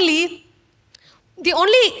finally, the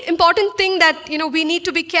only important thing that we need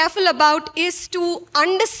to be careful about is to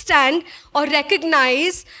understand or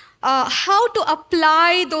recognize how to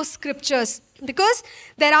apply those scriptures. Because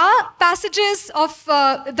there are passages of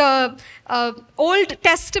the Old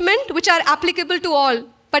Testament which are applicable to all.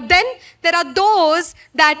 But then there are those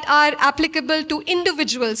that are applicable to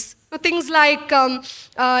individuals. Things like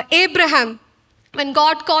Abraham. When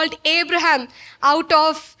God called Abraham out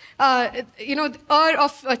of Ur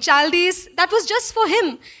of Chaldees, that was just for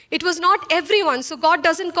him. It was not everyone. So God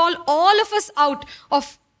doesn't call all of us out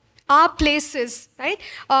of our places, right?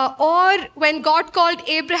 Or when God called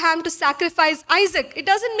Abraham to sacrifice Isaac, it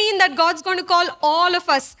doesn't mean that God's going to call all of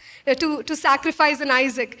us to sacrifice an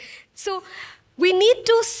Isaac. So we need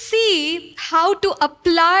to see how to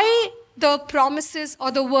apply the promises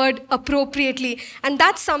or the word appropriately. And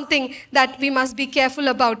that's something that we must be careful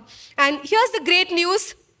about. And here's the great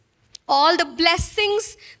news. All the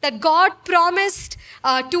blessings that God promised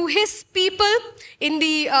to his people in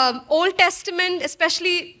the Old Testament,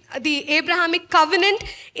 especially the Abrahamic covenant,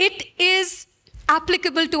 it is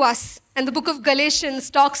applicable to us. And the book of Galatians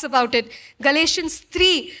talks about it. Galatians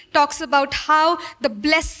 3 talks about how the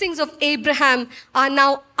blessings of Abraham are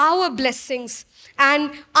now our blessings.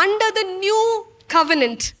 And under the new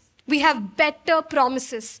covenant, we have better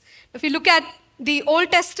promises. If you look at the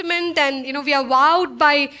Old Testament and, we are wowed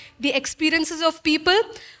by the experiences of people,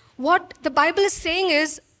 what the Bible is saying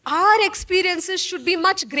is our experiences should be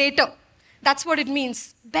much greater. That's what it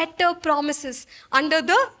means. Better promises under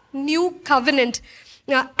the new covenant.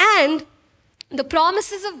 And the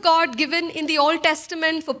promises of God given in the Old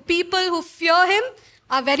Testament for people who fear him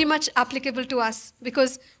are very much applicable to us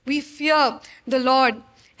because we fear the Lord.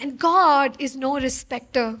 And God is no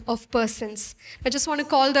respecter of persons. I just want to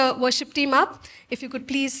call the worship team up. If you could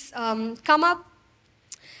please come up.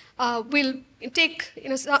 We'll take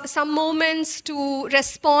some moments to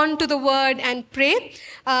respond to the word and pray.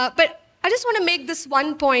 But I just want to make this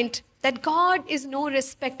one point, that God is no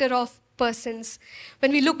respecter of persons.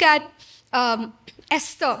 When we look at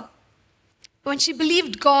Esther, when she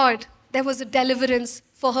believed God, there was a deliverance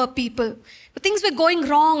for her people. But things were going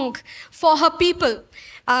wrong for her people.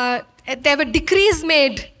 There were decrees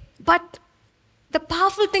made. But the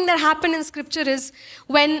powerful thing that happened in Scripture is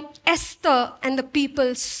when Esther and the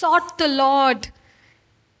people sought the Lord,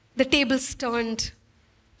 the tables turned.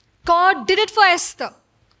 God did it for Esther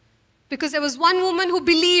because there was one woman who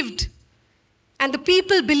believed, and the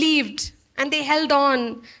people believed, and they held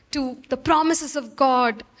on to the promises of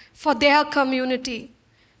God for their community.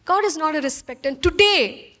 God is not a respecter. And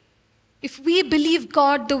today, if we believe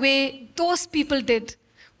God the way those people did,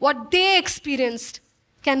 what they experienced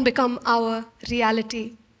can become our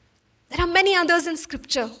reality. There are many others in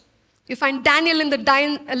Scripture. You find Daniel in the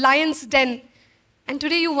lion's den. And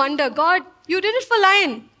today you wonder, God, you did it for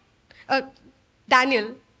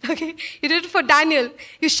Daniel. Okay? You did it for Daniel.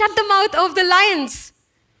 You shut the mouth of the lions.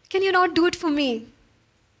 Can you not do it for me?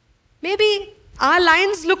 Maybe our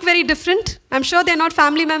lions look very different. I'm sure they're not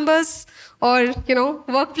family members or,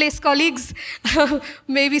 workplace colleagues.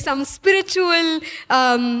 Maybe some spiritual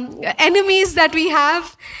enemies that we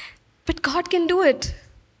have. But God can do it.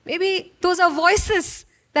 Maybe those are voices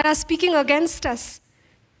that are speaking against us.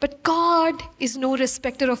 But God is no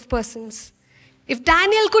respecter of persons. If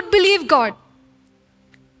Daniel could believe God,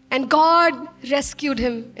 and God rescued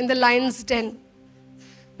him in the lion's den,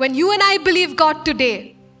 when you and I believe God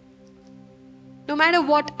today, no matter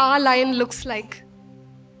what our lion looks like,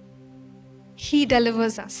 he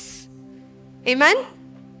delivers us. Amen?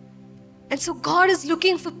 And so God is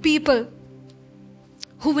looking for people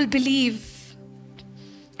who will believe.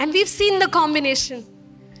 And we've seen the combination.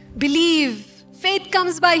 Believe. Faith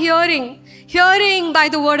comes by hearing. Hearing by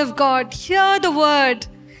the word of God. Hear the word.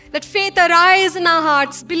 Let faith arise in our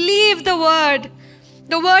hearts. Believe the word.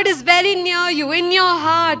 The word is very near you, in your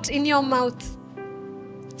heart, in your mouth.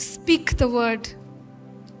 Speak the word.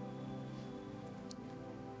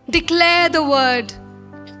 Declare the word.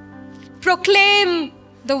 Proclaim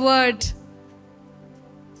the word.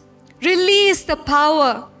 Release the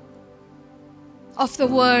power of the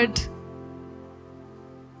word.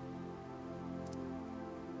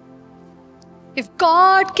 If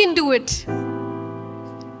God can do it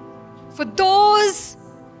for those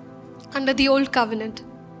under the old covenant,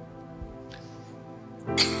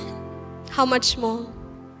 how much more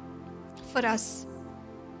for us?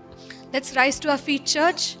 Let's rise to our feet,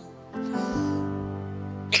 church.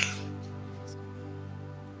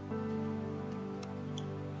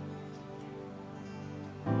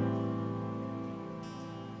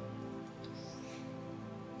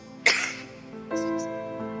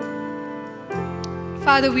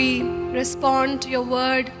 Father, we respond to your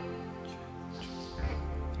word.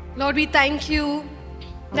 Lord, we thank you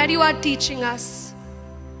that you are teaching us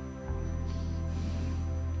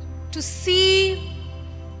to see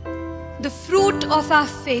the fruit of our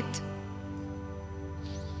faith.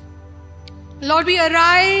 Lord, we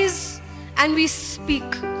arise and we speak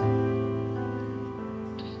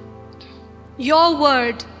your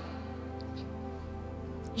word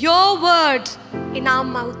in our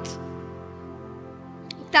mouth.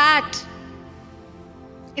 That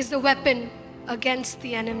is the weapon against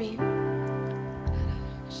the enemy.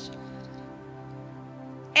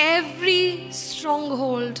 Every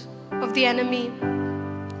stronghold of the enemy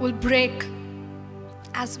will break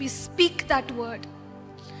as we speak that word,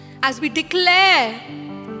 as we declare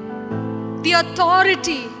the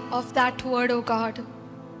authority of that word, oh God.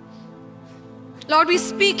 Lord, we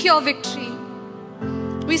speak your victory.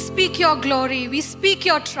 We speak your glory. We speak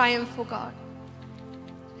your triumph, oh God.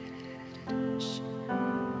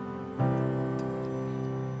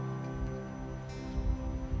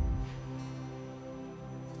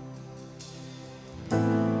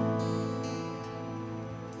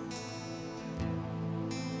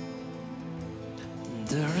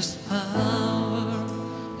 There is power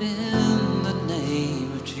in the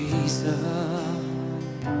name of Jesus.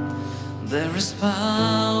 There is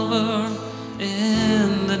power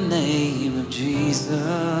in the name of Jesus.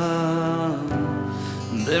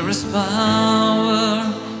 There is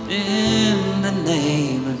power in the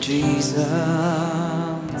name of Jesus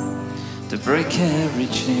to break every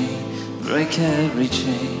chain, break every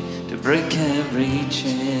chain, to break every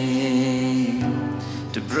chain,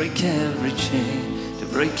 to break every chain, to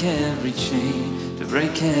break every chain, to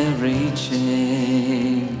break every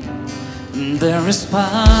chain. There is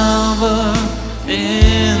power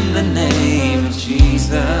in the name of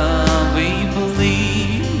Jesus. We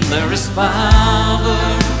believe there is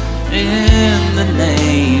power in the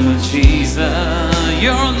name of Jesus.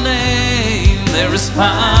 Your name, there is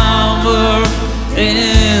power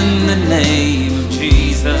in the name of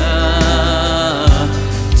Jesus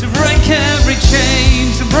to break every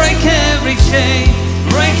chain, to break every chain,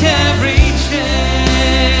 break every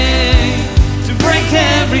chain, to break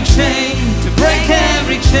every chain, to break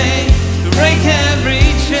every chain, to break every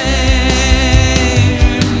chain.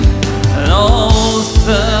 And all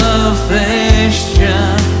sufficient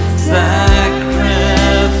sacrifice,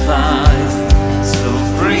 so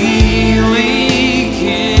freely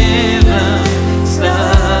given,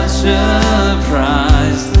 such a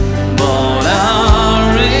price, bought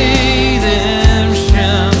our redemption,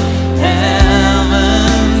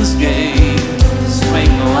 heaven's gate,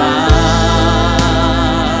 swing wide.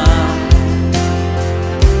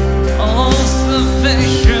 All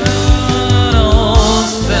sufficient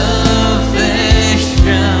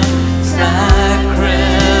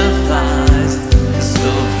sacrifice,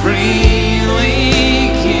 so freely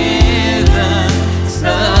given,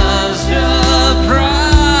 such a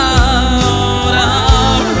price,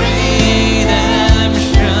 our redemption,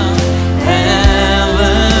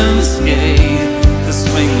 heaven's gate, the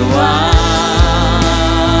swing wide,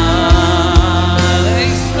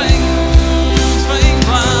 they swing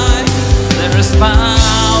wide. There is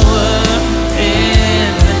power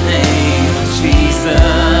in the name of Jesus.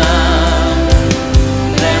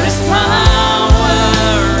 There is power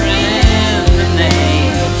in the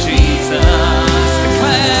name of Jesus.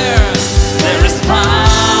 Declare, there is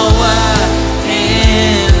power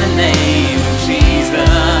in the name of Jesus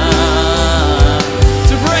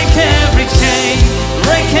to break every chain,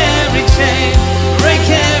 break every chain, break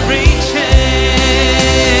every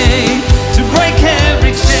chain, to break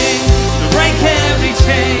every chain, to break every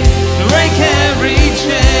chain, to break every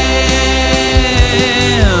chain.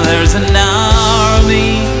 There's an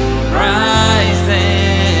army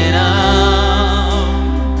rising up.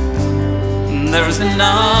 There's an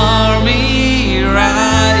army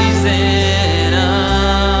rising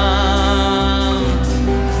up.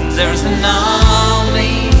 There's an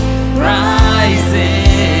army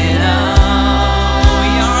rising up. We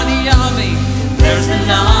are the army. There's an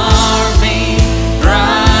army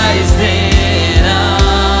rising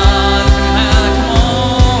up. Come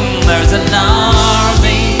on. There's an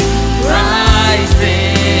army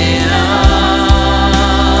rising up.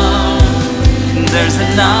 There's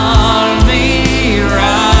an army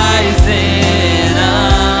rising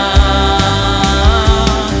up.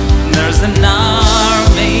 There's an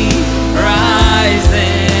army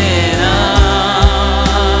rising up.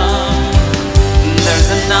 There's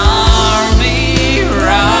an army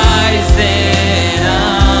rising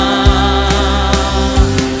up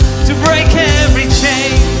to break every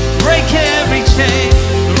chain, break every chain,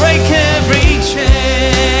 break every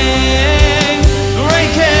chain,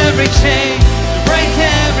 break every chain, break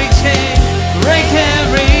every chain, break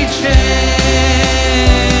every chain,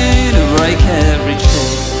 break every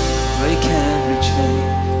chain, break every chain,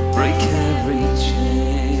 break every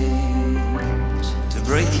chain, to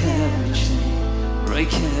break every chain,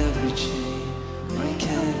 break every chain, break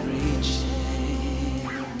every chain.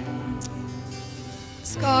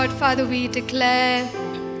 God, Father, we declare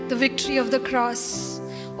the victory of the cross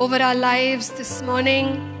over our lives this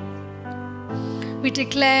morning. We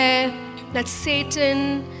declare that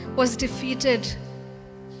Satan was defeated.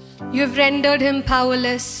 You have rendered him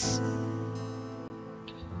powerless.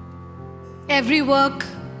 Every work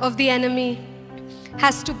of the enemy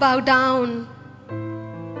has to bow down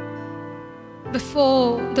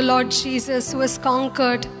before the Lord Jesus, who has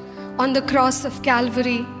conquered on the cross of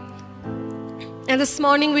Calvary. And this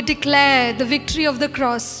morning we declare the victory of the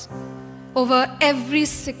cross over every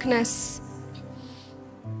sickness,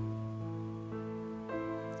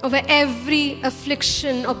 over every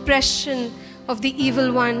affliction, oppression of the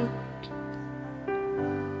evil one.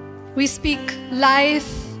 We speak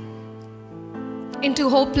life into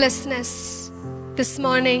hopelessness this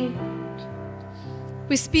morning.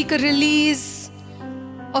 We speak a release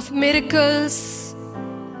of miracles,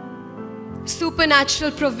 supernatural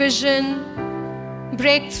provision,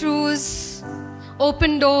 breakthroughs,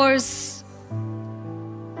 open doors.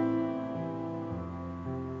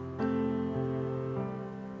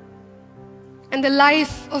 And the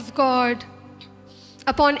life of God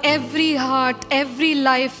upon every heart, every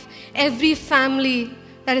life, every family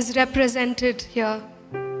that is represented here.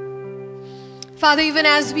 Father, even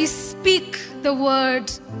as we speak the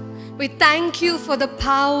word, we thank you for the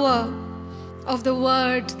power of the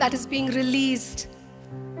word that is being released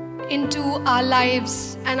into our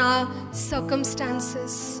lives and our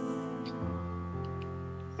circumstances.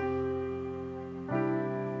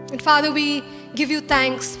 And Father, we give you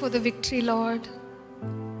thanks for the victory, Lord.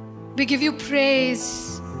 We give you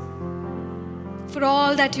praise for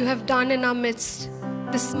all that you have done in our midst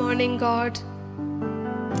this morning, God,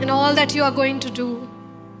 and all that you are going to do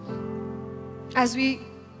as we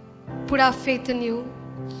put our faith in you.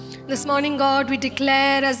 This morning, God, we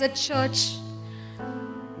declare as a church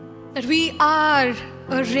that we are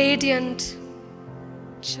a radiant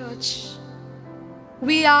church.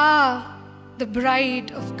 We are the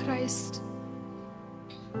bride of Christ,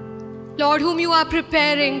 Lord, whom you are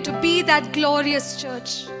preparing to be that glorious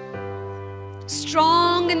church,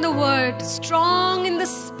 strong in the word, strong in the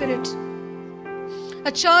spirit,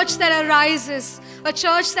 a church that arises, a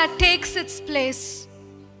church that takes its place,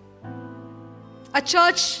 a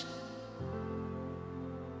church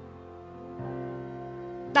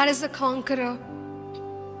that is a conqueror.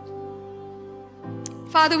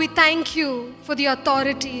 Father, we thank you for the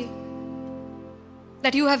authority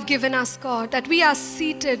that you have given us, God, that we are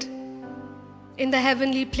seated in the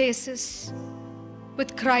heavenly places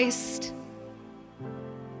with Christ,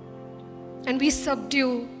 and we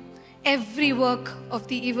subdue every work of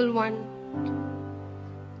the evil one.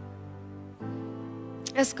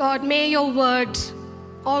 Yes, God, may your word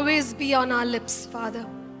always be on our lips, Father.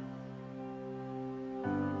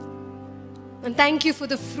 And thank you for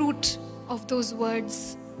the fruit of those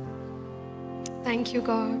words. Thank you,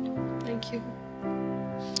 God. Thank you.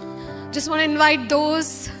 Just want to invite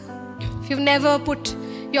those, if you've never put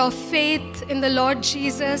your faith in the Lord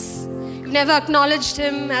Jesus, you've never acknowledged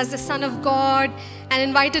him as the Son of God and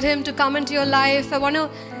invited him to come into your life, I want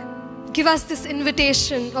to give us this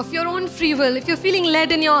invitation of your own free will. If you're feeling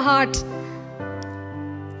led in your heart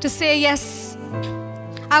to say, yes,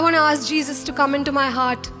 I want to ask Jesus to come into my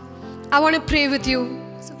heart, I want to pray with you.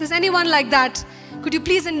 So if there's anyone like that, could you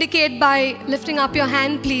please indicate by lifting up your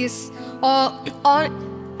hand, please? Or our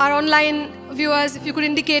online viewers, if you could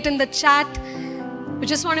indicate in the chat. We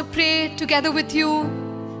just want to pray together with you.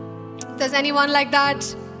 If there's anyone like that.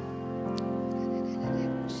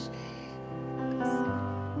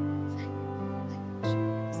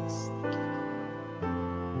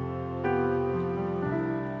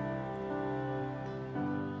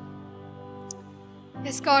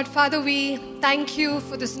 Yes, God, Father, we thank you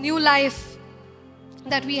for this new life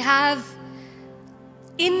that we have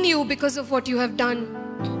in you because of what you have done.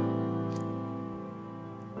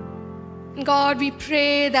 God, we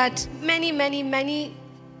pray that many, many, many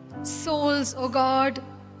souls, oh God,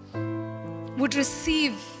 would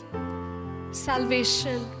receive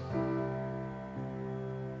salvation.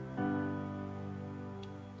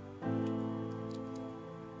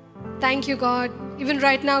 Thank you, God. Even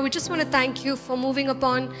right now, we just want to thank you for moving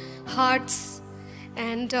upon hearts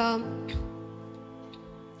and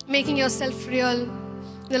making yourself real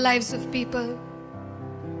in the lives of people.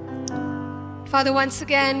 Father, once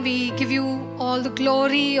again, we give you all the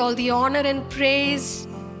glory, all the honor and praise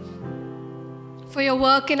for your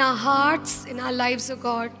work in our hearts, in our lives, oh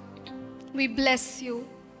God. We bless you.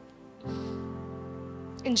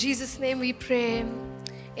 In Jesus' name we pray.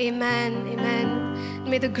 Amen, amen.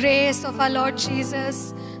 May the grace of our Lord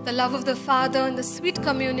Jesus, the love of the Father, and the sweet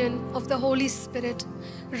communion of the Holy Spirit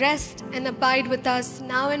rest and abide with us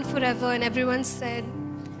now and forever. And everyone said,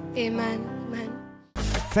 amen, amen.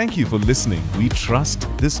 Thank you for listening. We trust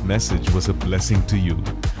this message was a blessing to you.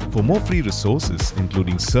 For more free resources,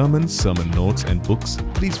 including sermons, sermon notes, and books,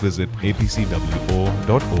 please visit apcwo.org.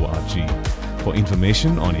 For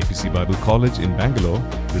information on APC Bible College in Bangalore,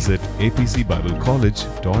 visit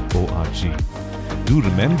apcbiblecollege.org. do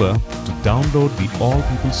remember to download the All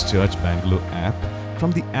People's Church Bangalore app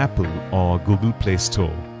from the Apple or Google Play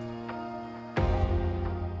Store.